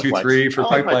Lotus 1, 2, 3 for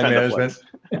pipeline management.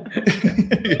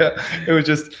 Yeah,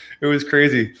 it was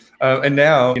crazy. And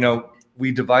now,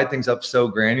 we divide things up so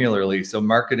granularly. So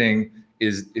marketing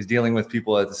is dealing with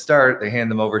people at the start. They hand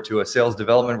them over to a sales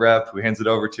development rep who hands it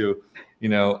over to,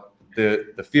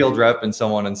 the field rep and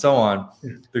so on and so on.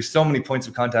 There's so many points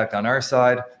of contact on our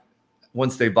side.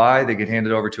 Once they buy, they get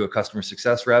handed over to a customer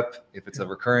success rep if it's a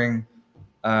recurring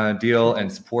deal,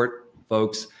 and support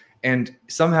folks. And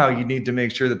somehow you need to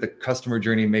make sure that the customer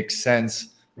journey makes sense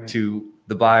to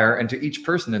the buyer and to each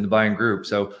person in the buying group.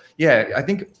 So yeah, I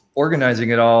think organizing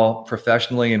it all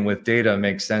professionally and with data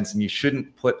makes sense, and you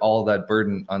shouldn't put all that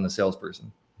burden on the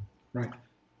salesperson. Right.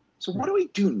 So what do we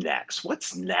do next?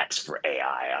 What's next for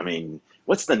AI? I mean,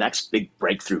 what's the next big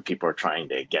breakthrough people are trying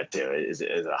to get to? Is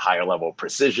it a higher level of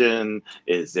precision?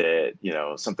 Is it,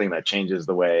 something that changes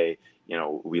the way,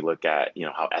 we look at,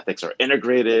 how ethics are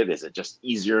integrated? Is it just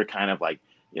easier kind of like,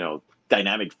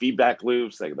 dynamic feedback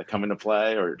loops that come into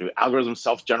play, or do algorithms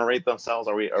self-generate themselves?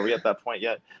 Are we at that point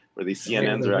yet where these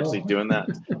CNNs are actually doing that?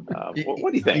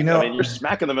 What do you think? I mean, you're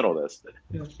smack in the middle of this.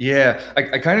 Yeah,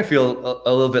 I kind of feel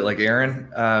a little bit like Aaron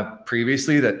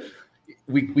previously, that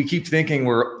we keep thinking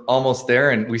we're almost there,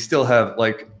 and we still have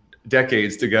like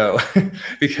decades to go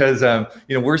because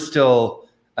we're still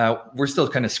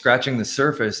kind of scratching the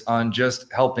surface on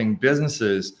just helping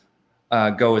businesses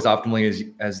go as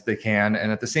optimally as they can.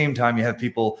 And at the same time, you have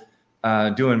people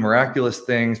doing miraculous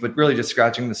things, but really just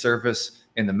scratching the surface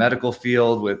in the medical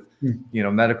field with,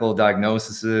 medical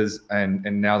diagnoses. And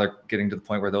now they're getting to the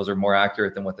point where those are more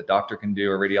accurate than what the doctor can do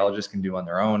or radiologist can do on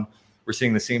their own. We're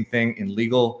seeing the same thing in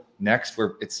legal next,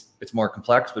 where it's more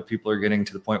complex, but people are getting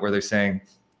to the point where they're saying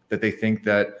that they think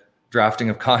that drafting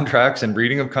of contracts and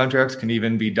reading of contracts can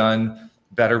even be done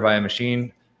better by a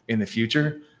machine in the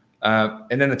future.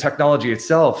 And then the technology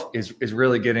itself is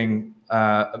really getting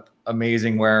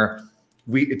amazing, where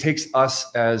it takes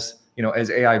us as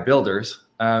AI builders,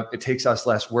 it takes us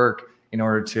less work in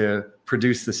order to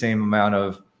produce the same amount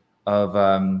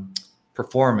of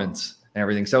performance and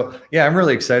everything. So yeah, I'm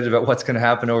really excited about what's going to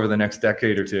happen over the next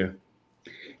decade or two.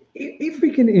 If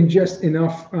we can ingest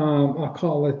enough, I'll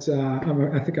call it,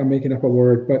 I think I'm making up a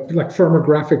word, but like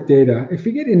firmographic data, if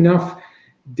we get enough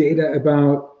data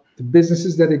about the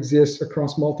businesses that exist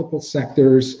across multiple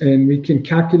sectors, and we can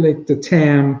calculate the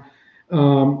TAM,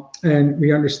 and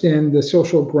we understand the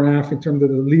social graph in terms of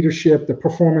the leadership, the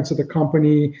performance of the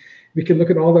company. We can look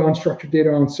at all the unstructured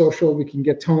data on social. We can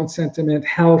get tone, sentiment,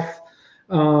 health,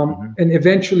 and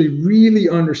eventually really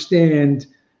understand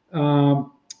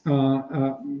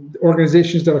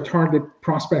organizations that are target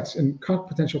prospects and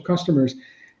potential customers.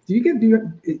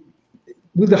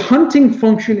 Will the hunting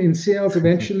function in sales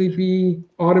eventually be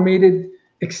automated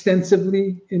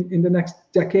extensively in the next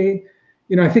decade?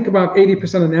 I think about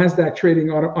 80% of NASDAQ trading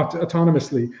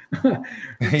autonomously.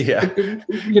 Yeah.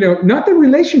 Not the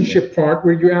relationship part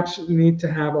where you absolutely need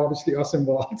to have obviously us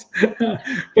involved, but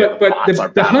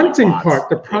the hunting part,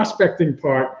 the prospecting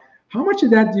part. How much of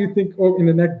that do you think in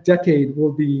the next decade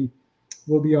will be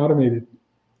automated?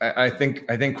 I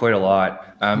think quite a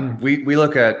lot. We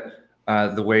look at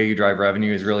the way you drive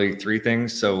revenue is really three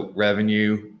things. So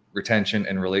revenue, retention,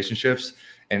 and relationships.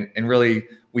 And really,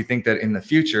 we think that in the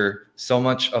future, so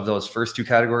much of those first two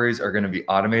categories are going to be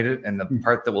automated, and the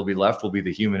part that will be left will be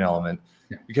the human element,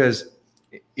 because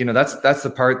that's the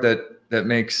part that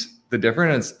makes the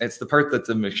difference. It's the part that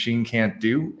the machine can't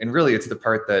do, and really, it's the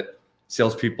part that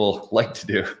salespeople like to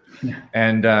do.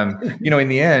 And in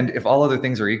the end, if all other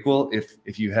things are equal,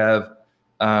 if you have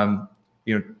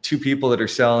two people that are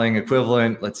selling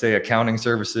equivalent, let's say accounting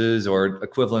services or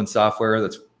equivalent software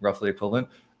that's roughly equivalent,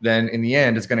 then in the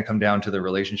end, it's going to come down to the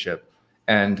relationship.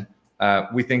 And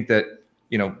we think that,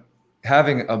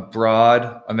 having a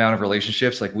broad amount of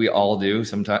relationships like we all do,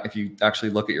 sometimes if you actually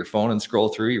look at your phone and scroll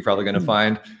through, you're probably going to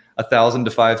find 1,000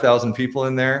 to 5,000 people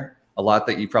in there, a lot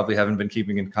that you probably haven't been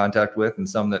keeping in contact with, and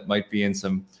some that might be in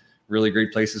some really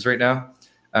great places right now.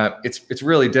 It's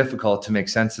really difficult to make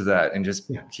sense of that and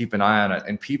just keep an eye on it.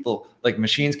 And people, like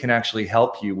machines, can actually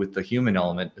help you with the human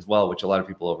element as well, which a lot of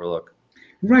people overlook.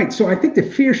 Right. So I think the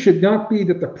fear should not be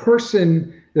that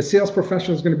the sales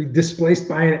professional is going to be displaced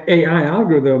by an AI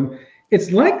algorithm.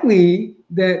 It's likely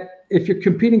that if you're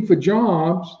competing for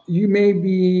jobs, you may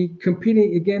be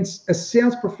competing against a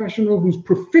sales professional who's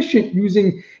proficient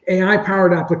using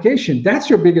AI-powered application. That's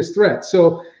your biggest threat.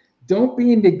 So don't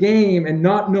be in the game and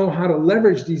not know how to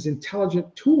leverage these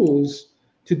intelligent tools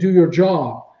to do your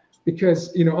job.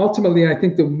 Because, ultimately, I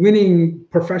think the winning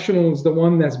professional is the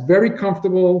one that's very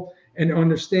comfortable and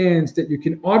understands that you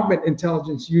can augment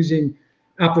intelligence using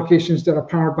applications that are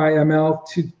powered by ML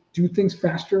to do things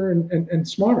faster and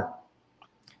smarter.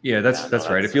 Yeah, that's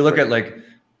right. If you look at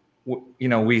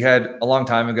we had a long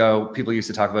time ago, people used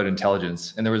to talk about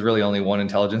intelligence, and there was really only one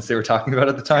intelligence they were talking about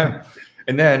at the time.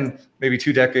 And then maybe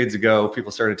 2 decades ago,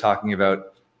 people started talking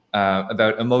about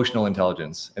emotional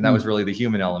intelligence, and that was really the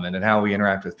human element and how we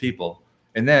interact with people.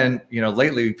 And then,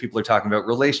 lately people are talking about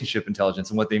relationship intelligence,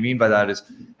 and what they mean by that is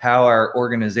how our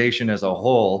organization as a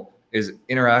whole is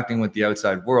interacting with the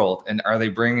outside world, and are they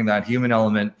bringing that human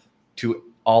element to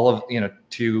all of,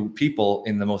 to people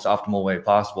in the most optimal way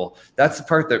possible. That's the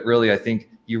part that really, I think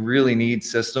you really need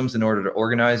systems in order to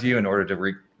organize you, in order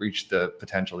to reach the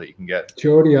potential that you can get.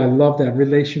 Jody, I love that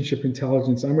relationship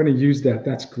intelligence. I'm going to use that.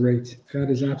 That's great. That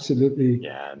is absolutely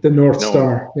the North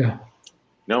Star. Yeah.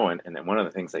 No, and then one of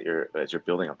the things that as you're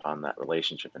building upon that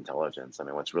relationship intelligence, I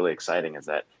mean, what's really exciting is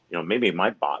that, maybe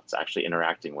my bot's actually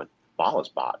interacting with Bala's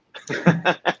bot.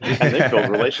 And they build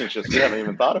relationships we haven't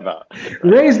even thought about. Right?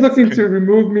 Ray's looking to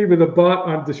remove me with a bot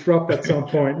on Disrupt at some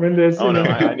point. When there's,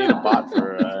 I need a bot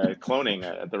for cloning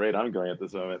at the rate I'm going at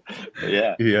this moment. But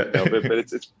yeah. No, but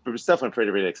it's definitely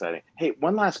pretty, really exciting. Hey,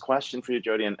 one last question for you,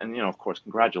 Jody, and of course,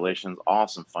 congratulations,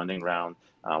 awesome funding round,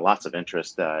 lots of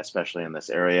interest, especially in this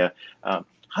area.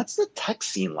 What's the tech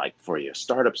scene like for you,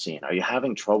 startup scene? Are you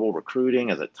having trouble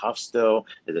recruiting? Is it tough still?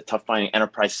 Is it tough finding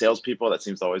enterprise salespeople? That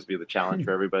seems to always be the challenge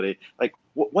for everybody. Like,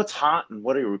 what's hot and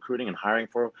what are you recruiting and hiring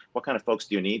for? What kind of folks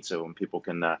do you need so when people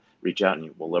can reach out and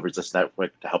we'll leverage this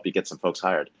network to help you get some folks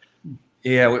hired?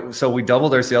 Yeah, so we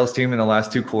doubled our sales team in the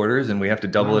last 2 quarters, and we have to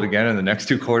double it again in the next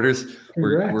 2 quarters.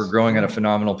 We're growing at a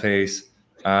phenomenal pace.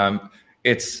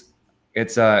 It's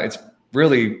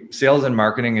really, sales and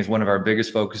marketing is one of our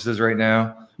biggest focuses right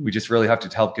now. We just really have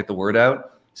to help get the word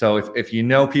out. So if you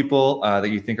know people that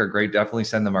you think are great, definitely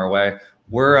send them our way.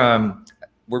 We're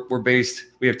based.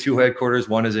 We have 2 headquarters.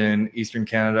 One is in Eastern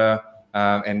Canada,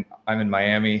 and I'm in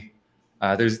Miami.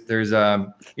 There's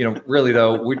really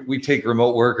though, we take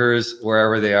remote workers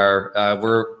wherever they are.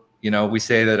 We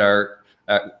say that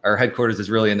our headquarters is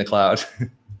really in the cloud.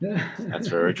 That's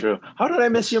very true. How did I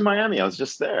miss you in Miami? I was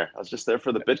just there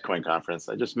for the Bitcoin conference.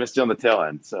 I just missed you on the tail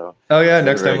end. So. Oh yeah,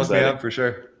 next time look me up for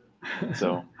sure.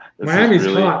 So Miami's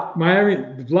really hot.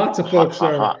 Miami, lots of folks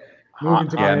are moving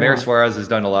to Miami. Mayor Suarez has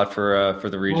done a lot for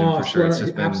the region for sure. It's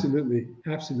just absolutely.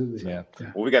 Yeah.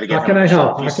 Well, we got to get. How can I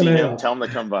help? Tell him to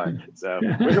come by. So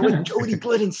we're here with Jody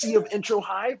Glidden, CEO of Intro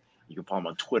Hive. You can follow him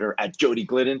on Twitter at Jody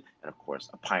Glidden, and of course,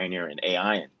 a pioneer in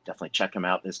AI. And definitely check him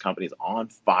out. His company is on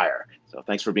fire. So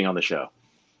thanks for being on the show.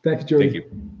 Thank you, Jody. Thank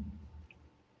you.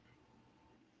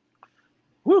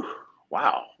 Woo!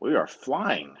 Wow, we are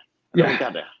flying. We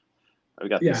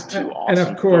got these 2 awesome. And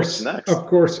of course,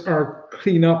 next. our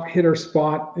cleanup hitter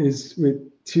spot is with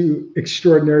 2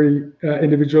 extraordinary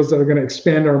individuals that are going to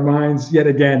expand our minds yet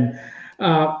again.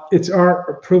 It's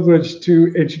our privilege to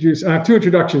introduce, I have 2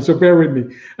 introductions, so bear with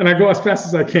me. And I go as fast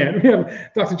as I can. We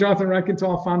have Dr. Jonathan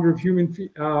Reichental, founder of Human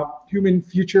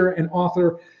Future and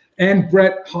author, and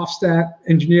Brett Hofstadt,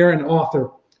 engineer and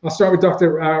author. I'll start with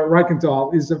Dr.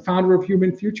 Reichental. He's the founder of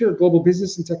Human Future, a global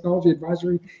business and technology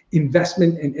advisory,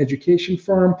 investment, and education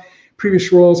firm.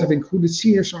 Previous roles have included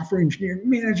senior software engineer,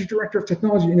 manager, director of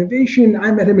technology innovation.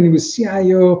 I met him when he was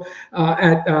CIO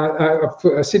at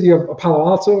a city of Palo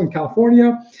Alto in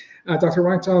California. Dr.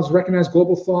 Reichental is recognized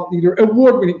global thought leader,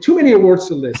 award-winning, too many awards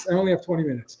to list. I only have 20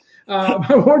 minutes.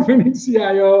 Award-winning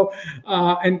CIO,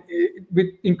 and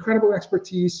with incredible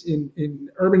expertise in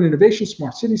urban innovation,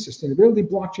 smart cities, sustainability,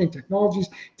 blockchain technologies,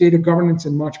 data governance,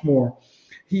 and much more.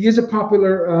 He is a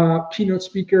popular keynote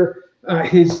speaker.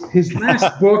 His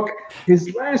last book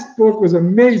was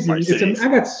amazing. I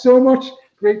got so much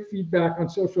great feedback on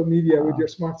social media with your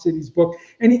Smart Cities book,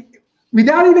 and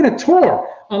without even a tour.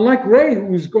 Unlike Ray, who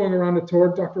was going around the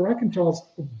tour, Dr. Reichental's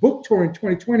book tour in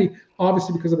 2020,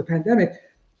 obviously because of the pandemic,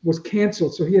 was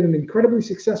canceled. So he had an incredibly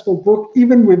successful book,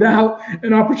 even without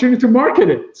an opportunity to market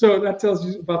it. So that tells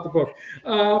you about the book.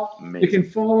 You can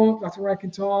follow Dr.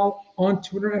 Reichental on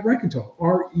Twitter at Reichental,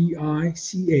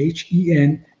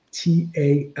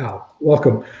 REICHENTAL.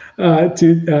 Welcome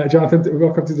to Jonathan.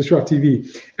 Welcome to Disrupt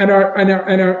TV. And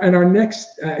our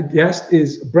next guest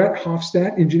is Brett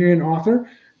Hofstadt, engineer and author.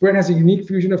 Brett has a unique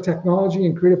fusion of technology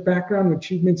and creative background with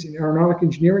achievements in aeronautic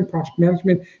engineering, project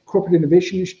management, corporate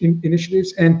innovation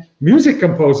initiatives, and music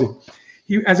composing.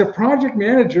 As a project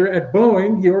manager at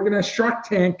Boeing, he organized Shark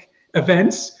Tank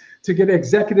events to get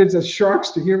executives as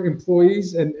sharks to hear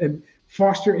employees and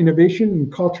foster innovation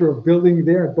and culture of building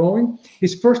there at Boeing.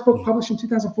 His first book, published in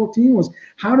 2014, was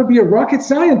How to Be a Rocket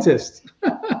Scientist.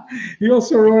 He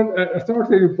also wrote an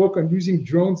authoritative book on using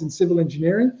drones in civil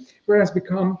engineering, where he has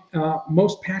become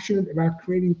most passionate about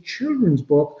creating children's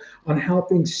book on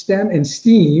helping STEM and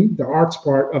STEAM, the arts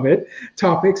part of it,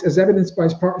 topics, as evidenced by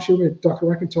his partnership with Dr.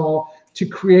 Reichental to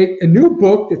create a new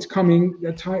book that's coming,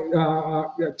 which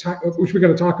we're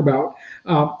going to talk about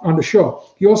on the show.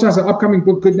 He also has an upcoming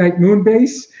book, Goodnight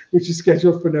Moonbase, which is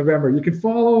scheduled for November. You can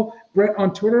follow Brett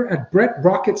on Twitter at Brett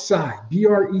Rocket Sci,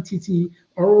 BRETTROCKETSCI.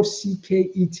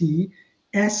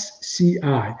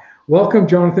 Welcome,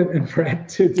 Jonathan and Brett,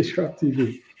 to Disrupt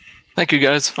TV. Thank you,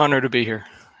 guys. Honor to be here.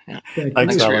 Yeah.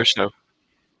 Thanks for your show.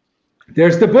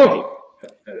 There's the book.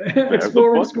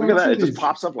 Exploring Smart Look at that. Cities. It just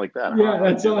pops up like that. Yeah,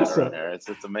 that's awesome. It's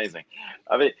amazing.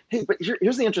 I mean, hey, but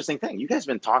here's the interesting thing. You guys have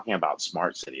been talking about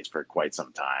smart cities for quite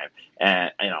some time.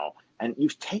 And, and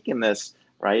you've taken this,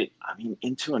 right,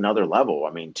 into another level,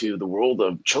 to the world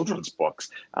of children's books.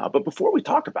 But before we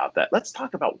talk about that, let's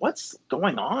talk about what's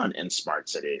going on in smart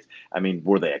cities.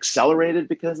 Were they accelerated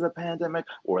because of the pandemic?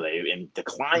 Or were they in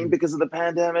decline because of the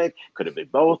pandemic? Could it be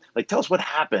both? Tell us what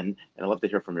happened, and I'd love to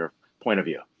hear from your point of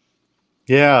view.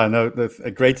 Yeah, no,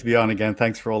 great to be on again.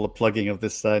 Thanks for all the plugging of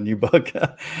this new book.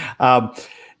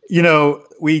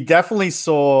 We definitely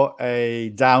saw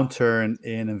a downturn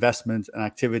in investment and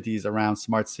activities around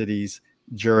smart cities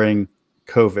during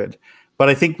COVID. But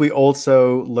I think we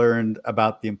also learned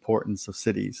about the importance of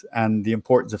cities and the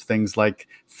importance of things like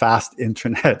fast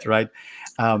internet, right?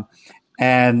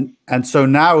 And so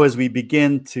now as we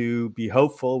begin to be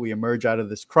hopeful, we emerge out of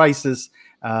this crisis,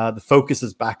 the focus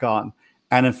is back on.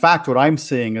 And in fact, what I'm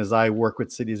seeing as I work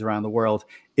with cities around the world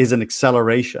is an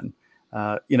acceleration.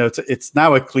 It's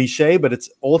now a cliche, but it's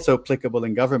also applicable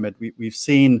in government. We've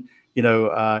seen,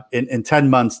 in 10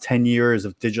 months, 10 years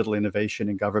of digital innovation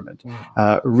in government,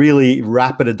 really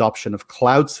rapid adoption of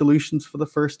cloud solutions for the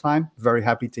first time. Very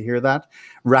happy to hear that.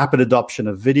 Rapid adoption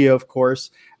of video, of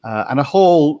course, and a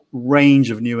whole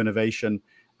range of new innovation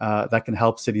that can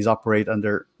help cities operate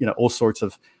under,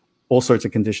 all sorts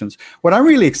of conditions. What I'm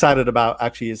really excited about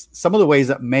actually is some of the ways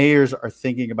that mayors are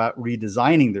thinking about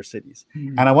redesigning their cities.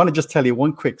 And I want to just tell you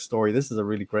one quick story. This is a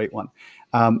really great one.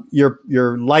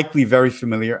 You're likely very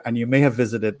familiar, and you may have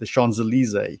visited the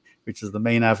Champs-Élysées, which is the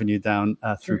main avenue down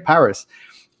through Paris.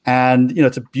 And,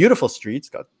 it's a beautiful street. It's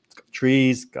got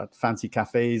trees, got fancy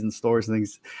cafes and stores and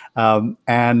things.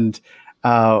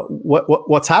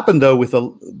 What's happened though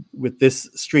with this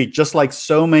street, just like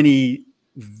so many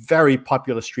very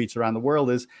popular streets around the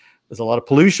world, is there's a lot of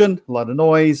pollution, a lot of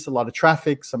noise, a lot of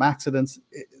traffic, some accidents.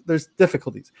 There's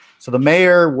difficulties. So the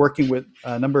mayor, working with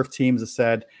a number of teams, has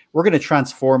said, we're going to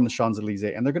transform the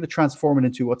Champs-Élysées, and they're going to transform it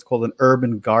into what's called an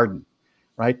urban garden,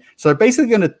 right? So they're basically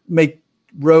going to make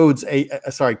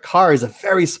cars a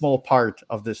very small part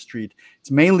of this street. It's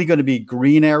mainly going to be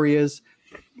green areas,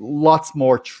 lots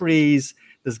more trees.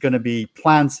 There's going to be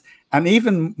plants. And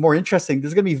even more interesting,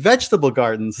 there's going to be vegetable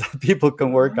gardens that people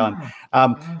can work on.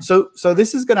 So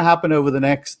this is going to happen over the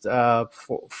next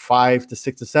 5 to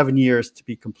 6 to 7 years to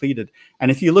be completed.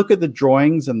 And if you look at the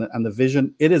drawings and the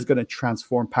vision, it is going to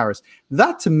transform Paris.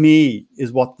 That, to me,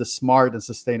 is what the smart and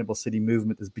sustainable city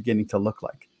movement is beginning to look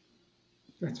like.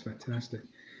 That's fantastic.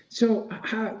 So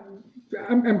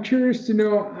I'm curious to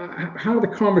know how the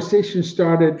conversation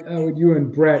started with you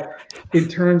and Brett in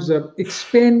terms of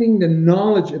expanding the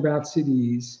knowledge about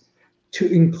cities to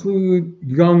include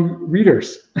young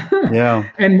readers. Yeah.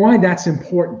 And why that's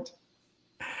important.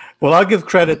 Well, I'll give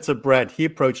credit to Brett. He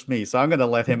approached me, so I'm going to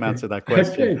let him answer that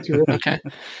question. Okay.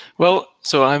 Well,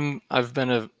 so I've been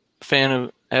a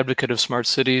advocate of smart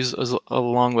cities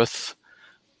along with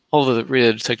all of the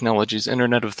related technologies,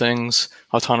 Internet of Things,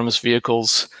 autonomous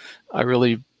vehicles. I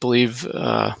really believe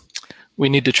we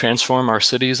need to transform our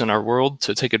cities and our world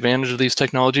to take advantage of these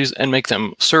technologies and make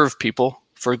them serve people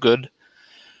for good.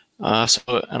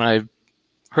 And I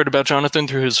heard about Jonathan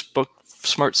through his book,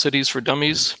 Smart Cities for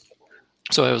Dummies.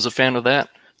 So I was a fan of that.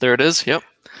 There it is. Yep.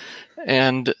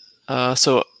 And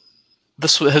so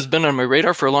this has been on my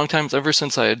radar for a long time, ever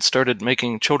since I had started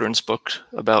making children's books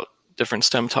about different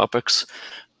STEM topics.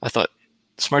 I thought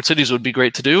smart cities would be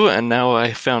great to do, and now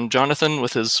I found Jonathan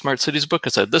with his Smart Cities book. I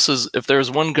said, if there's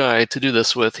one guy to do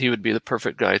this with, he would be the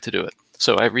perfect guy to do it.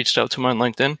 So I reached out to him on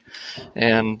LinkedIn,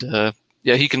 and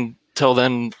he can tell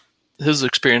then his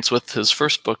experience with his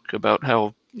first book about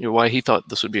how why he thought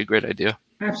this would be a great idea.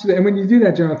 Absolutely. And when you do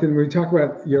that, Jonathan, when we talk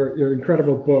about your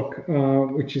incredible book,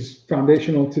 which is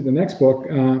foundational to the next book,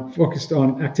 focused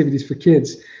on activities for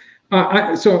kids.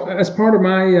 So as part of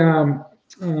my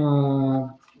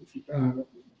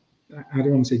I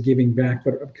don't want to say giving back,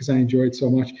 but because I enjoy it so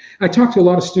much, I talk to a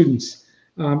lot of students,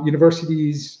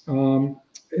 universities in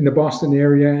the Boston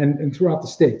area and throughout the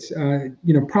States.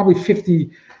 Probably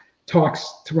 50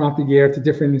 talks throughout the year to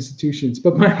different institutions.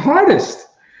 But my hardest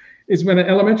is when an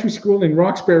elementary school in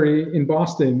Roxbury in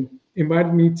Boston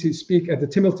invited me to speak at the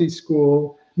Timothy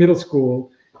School, middle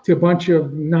school, to a bunch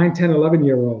of 9, 10,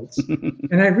 11-year-olds.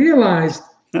 And I realized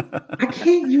I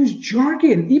can't use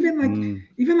jargon, even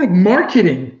like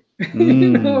marketing,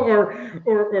 or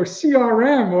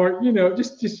CRM, or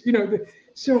just.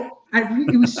 So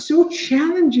it was so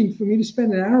challenging for me to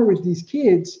spend an hour with these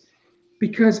kids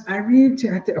because I really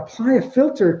had to apply a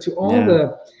filter to all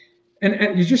the,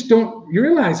 and you just don't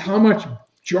realize how much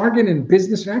jargon and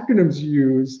business acronyms you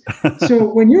use.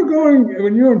 So when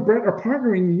you and Brett are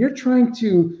partnering, you're trying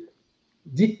to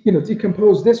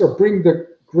decompose this or bring the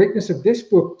greatness of this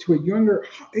book to a younger.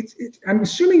 I'm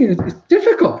assuming it's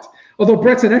difficult. Although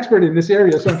Brett's an expert in this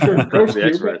area, so I'm sure he coached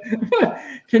you. But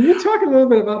can you talk a little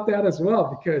bit about that as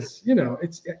well? Because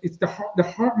it's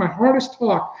my hardest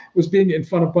talk was being in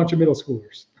front of a bunch of middle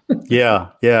schoolers. Yeah,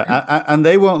 and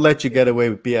they won't let you get away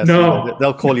with BS. No,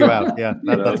 they'll call you out. Yeah,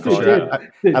 that's for sure.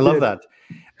 I love that.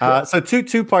 So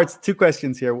two parts, two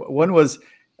questions here. One was,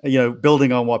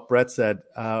 building on what Brett said.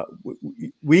 I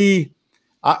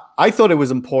thought it was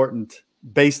important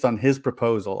based on his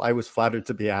proposal. I was flattered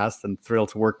to be asked and thrilled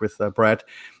to work with Brett.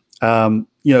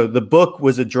 The book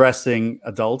was addressing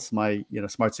adults, my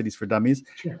Smart Cities for Dummies.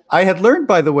 Sure. I had learned,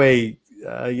 by the way,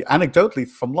 anecdotally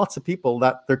from lots of people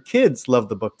that their kids love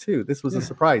the book too. This was a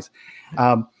surprise.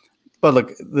 But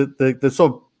look, the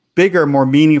sort of bigger, more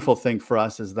meaningful thing for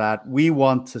us is that we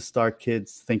want to start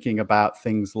kids thinking about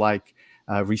things like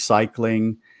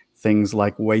recycling, things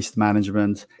like waste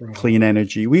management, clean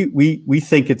energy. We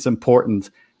think it's important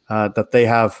that they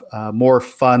have more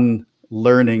fun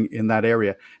learning in that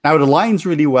area. Now, it aligns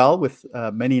really well with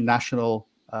many national,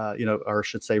 or I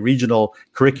should say regional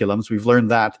curriculums. We've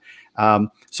learned that.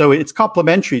 So it's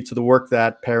complementary to the work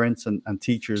that parents and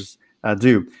teachers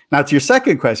do. Now, to your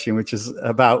second question, which is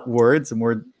about words,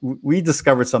 and we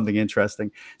discovered something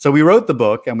interesting. So we wrote the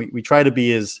book, and we try to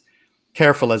be as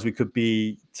careful as we could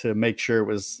be to make sure it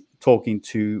was talking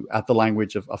at the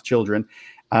language of children.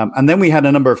 And then we had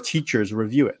a number of teachers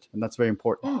review it, and that's very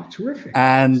important. Oh, terrific.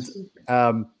 And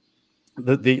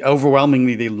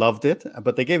overwhelmingly, they loved it,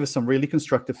 but they gave us some really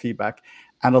constructive feedback.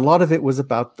 And a lot of it was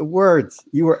about the words.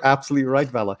 You were absolutely right,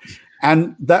 Vala.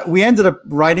 And that we ended up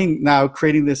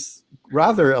creating this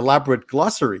rather elaborate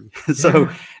glossary. So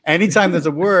anytime there's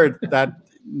a word that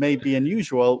may be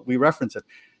unusual, we reference it.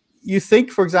 You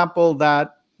think, for example,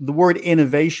 that the word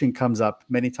innovation comes up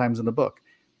many times in the book.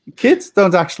 Kids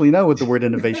don't actually know what the word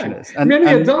innovation is. And many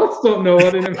adults don't know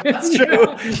what innovation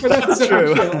is. That's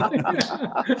true.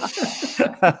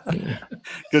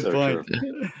 Good point.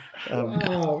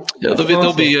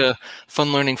 There'll be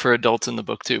fun learning for adults in the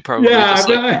book too. Probably.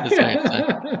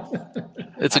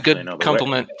 It's a good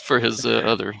compliment for his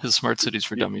Smart Cities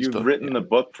for Dummies book. You've written the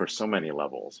book for so many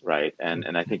levels, right?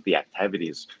 And I think the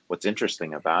activities, what's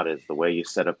interesting about it is the way you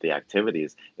set up the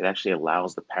activities. It actually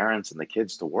allows the parents and the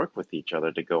kids to work with each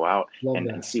other to go out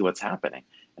and see what's happening.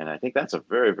 And I think that's a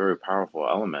very, very powerful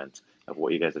element of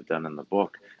what you guys have done in the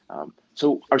book.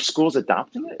 So are schools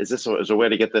adopting it? Is there a way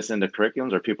to get this into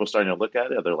curriculums? Are people starting to look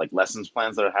at it? Are there like lessons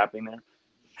plans that are happening there?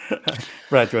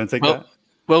 Brad, do you want to take that?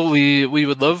 Well, we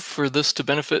would love for this to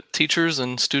benefit teachers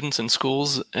and students in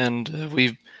schools. And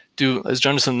we do, as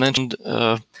Jonathan mentioned,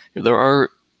 there are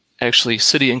actually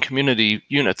city and community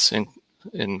units in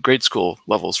grade school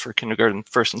levels for kindergarten,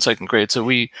 first and second grade. So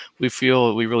we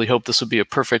really hope this would be a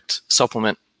perfect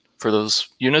supplement for those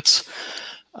units.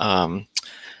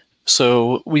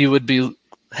 So we would be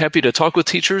happy to talk with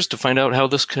teachers to find out how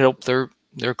this could help their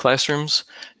classrooms.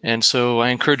 And so I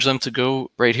encourage them to go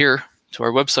right here to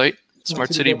our website,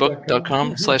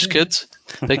 smartcitybook.com/kids.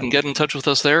 They can get in touch with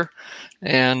us there.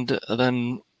 And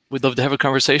then we'd love to have a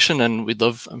conversation, and we'd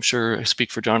love, I'm sure I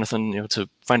speak for Jonathan, to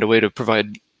find a way to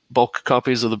provide bulk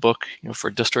copies of the book,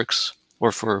 for districts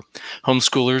or for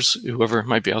homeschoolers, whoever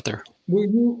might be out there. Will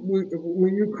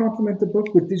you complement the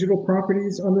book with digital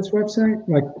properties on this website?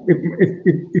 Like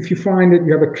if you find that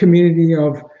you have a community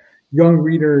of young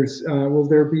readers, will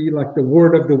there be like the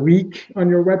word of the week on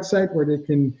your website where they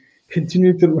can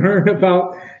continue to learn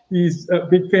about these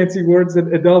big fancy words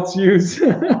that adults use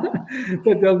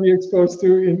that they'll be exposed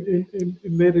to in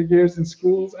later years in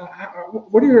schools?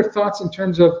 What are your thoughts in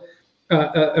terms of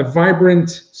a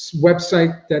vibrant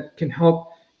website that can help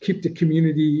keep the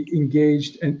community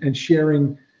engaged and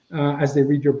sharing as they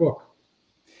read your book?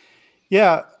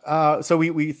 Yeah, so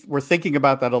we're thinking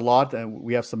about that a lot, and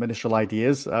we have some initial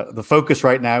ideas. The focus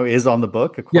right now is on the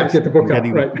book. Of course, yeah, get the book out,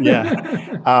 right?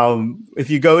 If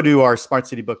you go to our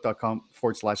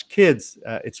smartcitybook.com/kids,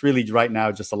 it's really right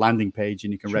now just a landing page,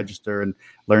 and you can register and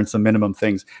learn some minimum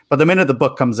things. But the minute the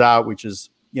book comes out, which is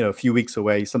a few weeks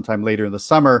away, sometime later in the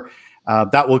summer,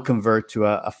 that will convert to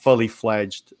a fully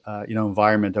fledged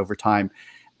environment over time.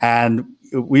 And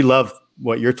we love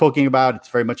what you're talking about. It's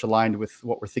very much aligned with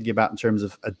what we're thinking about in terms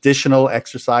of additional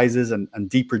exercises and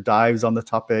deeper dives on the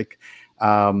topic.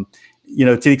 To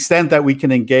the extent that we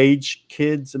can engage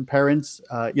kids and parents,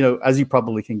 as you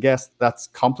probably can guess, that's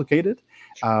complicated.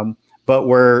 But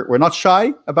we're not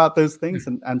shy about those things.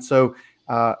 And so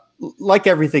like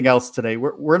everything else today,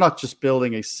 we're not just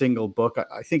building a single book.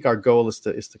 I think our goal is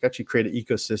to actually create an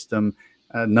ecosystem,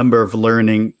 a number of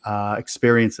learning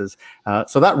experiences.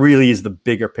 So that really is the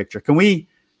bigger picture. Can we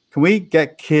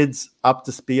get kids up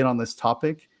to speed on this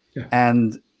topic? Yeah.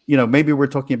 And maybe we're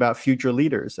talking about future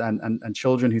leaders and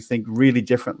children who think really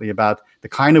differently about the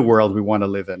kind of world we want to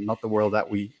live in, not the world that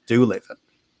we do live in.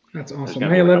 That's awesome.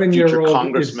 My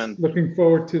 11-year-old is looking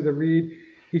forward to the read.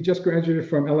 He just graduated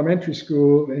from elementary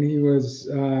school, and he was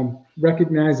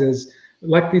recognized as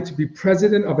likely to be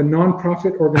president of a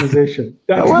nonprofit organization.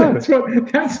 So I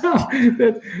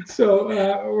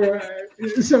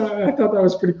thought that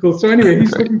was pretty cool. So anyway,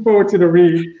 he's looking forward to the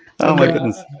read. Oh my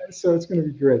goodness! So it's going to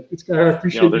be great. I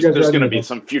appreciate you guys. There's going to be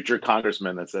some future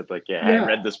congressman that said like, I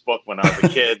read this book when I was a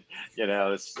kid.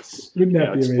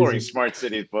 Exploring Smart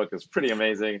Cities book is pretty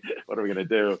amazing. What are we going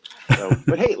to do?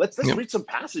 But hey, let's read some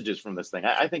passages from this thing.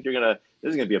 I think this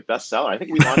is going to be a bestseller. I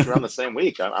think we launch around the same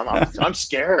week. I'm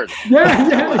scared.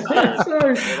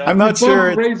 Sorry. I'm not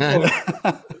sure. Let's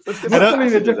in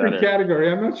a different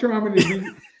category. I'm not sure how many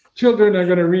children are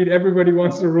going to read Everybody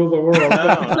Wants to Rule the World.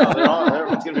 No,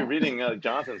 everyone's going to be reading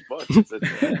Jonathan's book.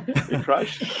 It's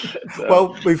crushed.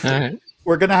 Well,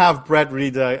 we're going to have Brett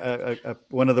read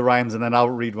one of the rhymes, and then I'll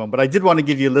read one. But I did want to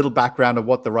give you a little background of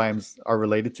what the rhymes are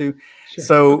related to. Sure.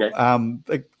 So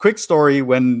a quick story,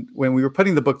 when we were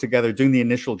putting the book together, doing the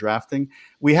initial drafting,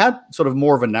 we had sort of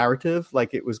more of a narrative,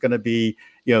 like it was going to be,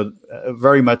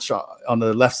 very much on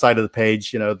the left side of the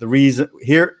page, the reason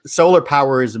here, solar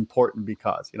power is important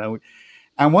because,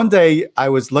 and one day I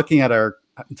was looking at our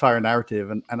entire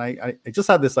narrative and I just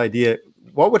had this idea,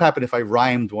 what would happen if I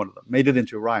rhymed one of them, made it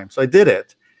into a rhyme? So I did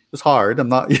it. It was hard. I'm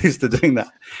not used to doing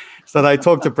that. So I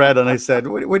talked to Brett and I said,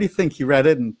 what do you think? He read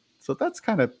it. And so that's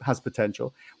kind of has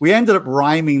potential. We ended up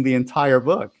rhyming the entire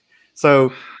book.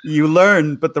 So you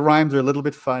learn, but the rhymes are a little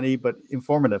bit funny, but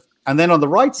informative. And then on the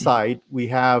right side, we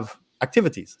have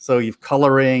activities. So you've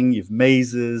coloring, you've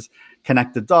mazes,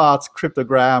 connected dots,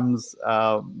 cryptograms,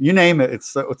 you name it.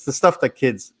 It's the stuff that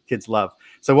kids love.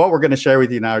 So what we're going to share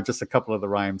with you now are just a couple of the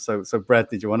rhymes. So Brett,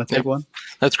 did you want to take one?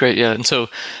 That's great. Yeah. And so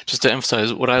just to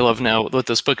emphasize, what I love now, what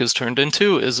this book has turned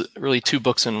into is really two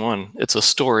books in one. It's a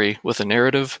story with a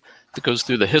narrative that goes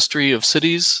through the history of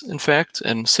cities, in fact,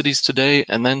 and cities today,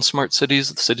 and then smart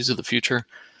cities, the cities of the future,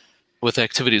 with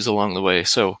activities along the way.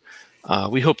 So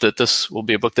we hope that this will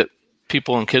be a book that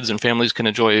people and kids and families can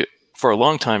enjoy for a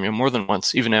long time, more than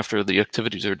once, even after the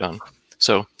activities are done.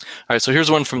 So, all right, so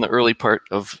here's one from the early part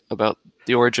about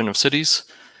the origin of cities.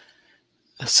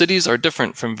 Cities are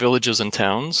different from villages and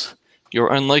towns.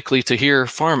 You're unlikely to hear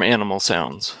farm animal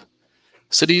sounds.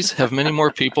 Cities have many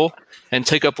more people and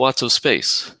take up lots of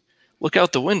space. Look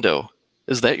out the window.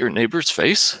 Is that your neighbor's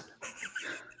face?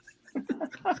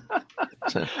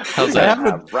 So, how's that?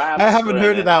 I haven't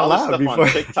heard it out loud before. On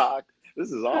TikTok.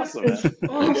 This is awesome. That's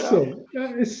awesome.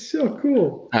 That is so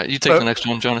cool. You take the next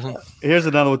one, Jonathan. Here's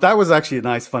another one. That was actually a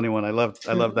nice, funny one. I love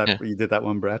that you did that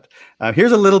one, Brett.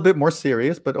 Here's a little bit more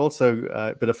serious, but also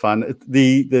a bit of fun.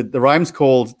 The rhyme's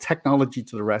called Technology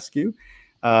to the Rescue.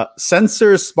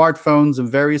 Sensors, smartphones, and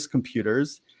various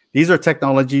computers. These are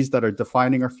technologies that are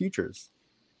defining our futures.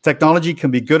 Technology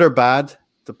can be good or bad,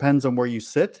 depends on where you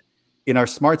sit. In our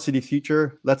smart city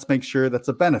future, let's make sure that's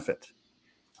a benefit.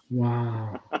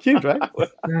 Wow. Cute, right?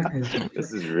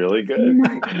 This is really good.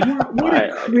 What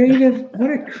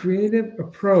a creative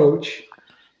approach,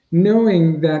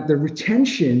 knowing that the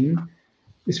retention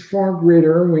is far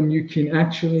greater when you can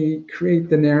actually create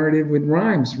the narrative with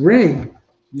rhymes. Ray,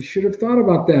 you should have thought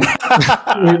about that.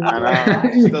 I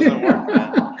know. It doesn't work,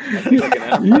 man.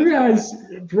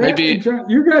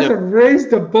 You guys have raised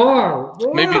the bar.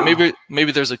 Wow.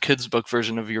 Maybe there's a kids book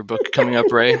version of your book coming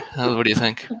up, Ray. What do you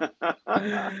think?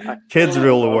 Kids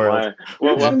rule the world.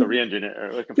 We'll have to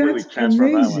re-engineer or completely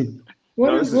transform that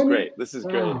one. This is great. This is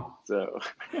great. So,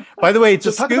 by the way, it's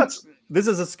a scoop. This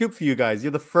is a scoop for you guys.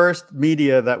 You're the first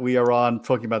media that we are on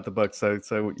talking about the book. So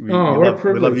we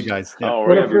love you guys. Yeah. Oh,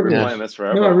 we're going to be playing this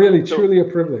forever. No, really, truly a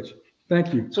privilege.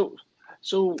 Thank you.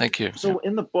 So thank you. So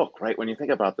in the book, right, when you think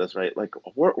about this, right, like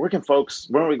where can folks,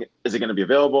 is it going to be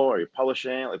available? Are you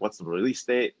publishing? Like, what's the release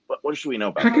date? What should we know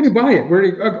about? How can you buy it?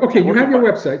 You have your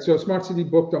website, so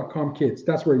smartcitybook.com kids.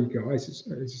 That's where you go, I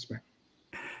suspect.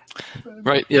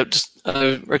 Right. Yeah. Just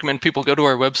recommend people go to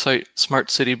our website,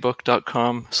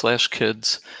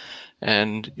 smartcitybook.com/kids,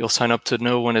 and you'll sign up to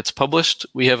know when it's published.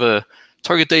 We have a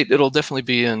target date. It'll definitely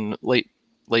be in late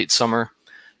summer.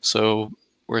 So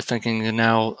we're thinking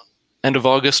now end of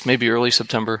August, maybe early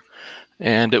September,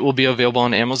 and it will be available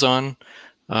on Amazon.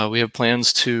 We have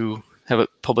plans to have it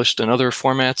published in other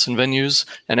formats and venues,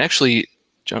 and actually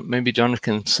maybe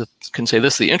Jonathan can say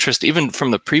this. The interest, even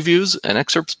from the previews and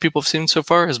excerpts people have seen so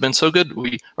far, has been so good.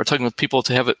 We are talking with people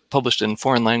to have it published in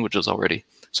foreign languages already.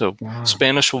 So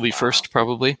Spanish will be first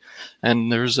probably,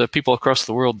 and there's people across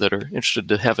the world that are interested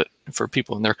to have it for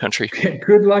people in their country.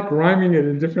 Good luck rhyming it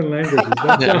in different languages.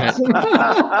 That's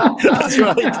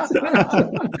awesome. That's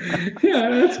right.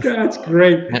 Yeah, that's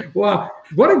great. Yeah. Wow,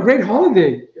 what a great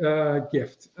holiday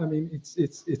gift. I mean,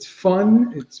 it's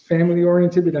fun, it's family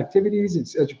oriented with activities,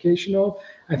 it's educational.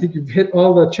 I think you've hit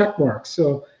all the check marks,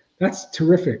 so that's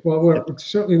terrific. Well, we're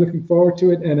certainly looking forward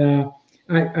to it, and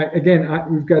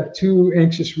we've got two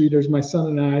anxious readers, my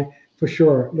son and I, for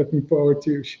sure, looking forward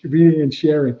to reading and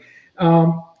sharing.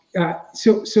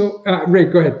 Ray,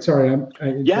 go ahead. Sorry. I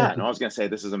was going to say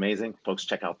this is amazing. Folks,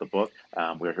 check out the book.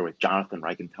 We're here with Jonathan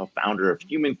Reichentel, founder of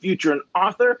Human Future and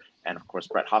author, and of course,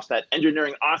 Brett Hofstadt,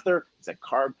 engineering author. He's at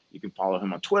CARB. You can follow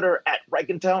him on Twitter at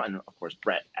Reichentel, and of course,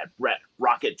 Brett at Brett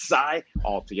Rocket Sci,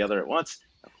 all together at once.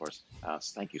 Of course,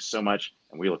 thank you so much.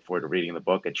 And we look forward to reading the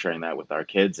book and sharing that with our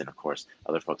kids and, of course,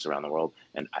 other folks around the world.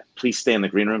 And please stay in the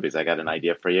green room because I got an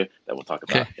idea for you that we'll talk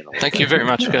about. Okay. Thank you very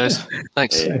much, guys.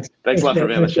 Thanks. Hey, thanks a lot for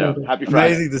being on the show. Happy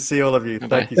Friday. Amazing to see all of you.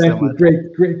 Bye-bye. Thank you so much.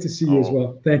 Great to see you as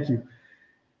well. Thank you.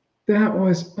 That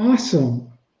was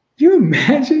awesome. Do you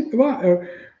imagine? Wow,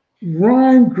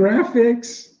 rhyme,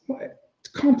 graphics,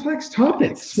 complex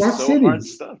topics, smart so cities. Hard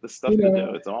stuff. The stuff to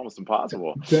do, it's almost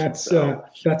impossible. That's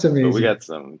amazing. But we got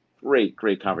some great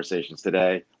conversations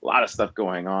today. A lot of stuff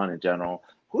going on in general.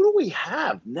 Who do we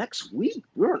have next week?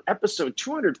 We're on episode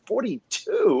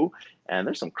 242, and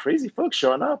there's some crazy folks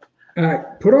showing up.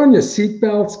 Put on your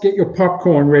seatbelts, get your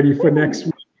popcorn ready for next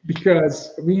week,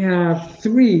 because we have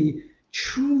three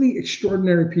truly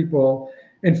extraordinary people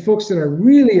and folks that I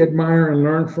really admire and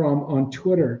learn from on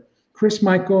Twitter. Chris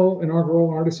Michael, inaugural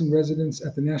artist in residence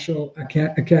at the National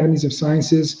Academies of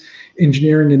Sciences,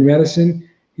 Engineering, and Medicine.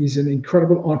 He's an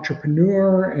incredible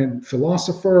entrepreneur and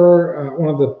philosopher, one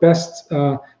of the best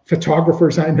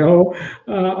photographers I know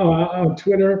on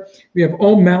Twitter. We have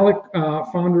Om Malik,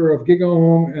 founder of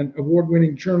GigaOM and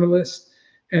award-winning journalist.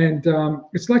 And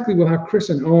it's likely we'll have Chris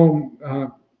and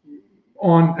Om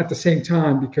on at the same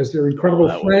time because they're incredible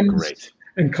friends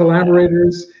and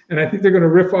collaborators. And I think they're going to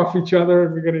riff off each other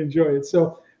and we're going to enjoy it.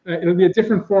 So it'll be a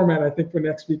different format, I think, for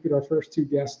next week with our first two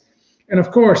guests. And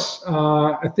of course,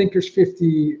 a Thinkers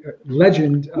 50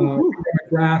 legend,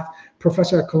 McGrath,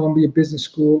 professor at Columbia Business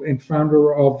School and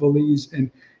founder of Valise.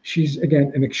 And she's,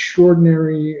 again, an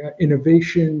extraordinary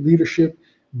innovation, leadership,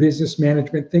 business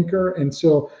management thinker. And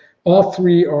so all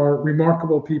three are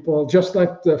remarkable people, just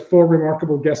like the four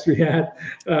remarkable guests we had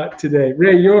today.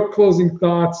 Ray, your closing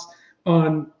thoughts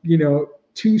on,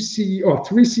 three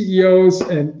CEOs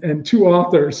and two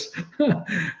authors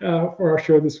for our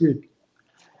show this week.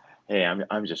 Hey,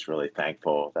 I'm just really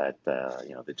thankful that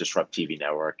the Disrupt TV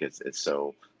network is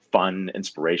so fun,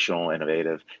 inspirational,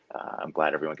 innovative. I'm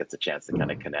glad everyone gets a chance to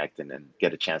kind of connect and then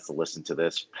get a chance to listen to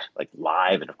this like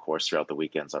live and of course throughout the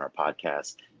weekends on our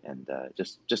podcast. And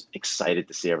just excited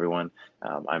to see everyone.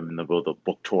 I'm in the middle of the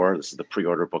book tour. This is the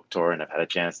pre-order book tour, and I've had a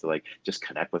chance to just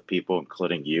connect with people,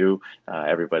 including you,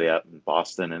 everybody out in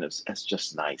Boston, and it's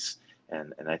just nice.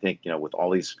 And I think, with all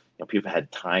these, people had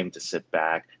time to sit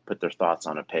back, put their thoughts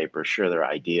on a paper, share their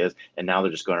ideas, and now they're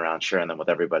just going around sharing them with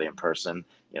everybody in person,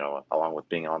 along with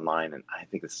being online. And I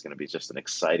think this is going to be just an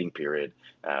exciting period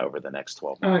over the next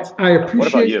 12 months. What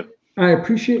about you? I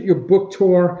appreciate your book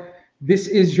tour. This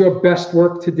is your best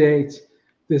work to date.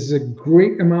 There's a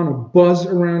great amount of buzz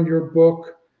around your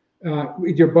book.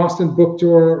 With your Boston book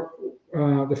tour,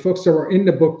 the folks that were in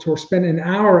the book tour spent an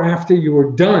hour after you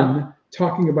were done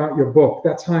talking about your book.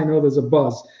 That's how I know there's a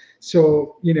buzz.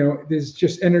 So, there's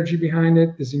just energy behind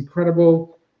it. There's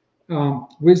incredible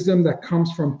wisdom that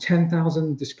comes from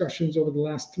 10,000 discussions over the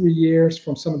last 3 years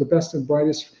from some of the best and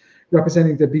brightest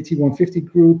representing the BT150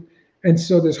 group. And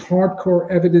so there's hardcore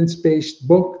evidence-based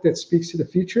book that speaks to the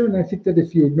future. And I think that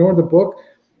if you ignore the book,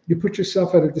 you put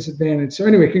yourself at a disadvantage. So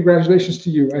anyway, congratulations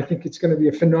to you. I think it's going to be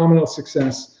a phenomenal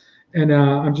success. And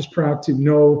I'm just proud to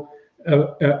know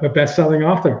a best-selling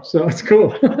author. So it's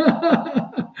cool.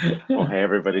 Well, hey,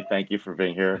 everybody. Thank you for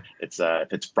being here. If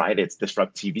it's Friday, it's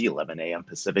Disrupt TV, 11 a.m.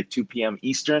 Pacific, 2 p.m.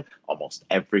 Eastern, almost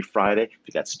every Friday. If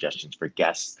you got suggestions for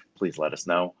guests, please let us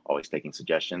know. Always taking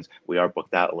suggestions. We are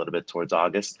booked out a little bit towards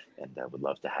August, and would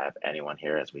love to have anyone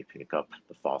here as we pick up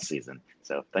the fall season.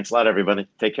 So thanks a lot, everybody.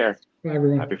 Take care. Bye,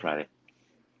 everyone. Happy Friday.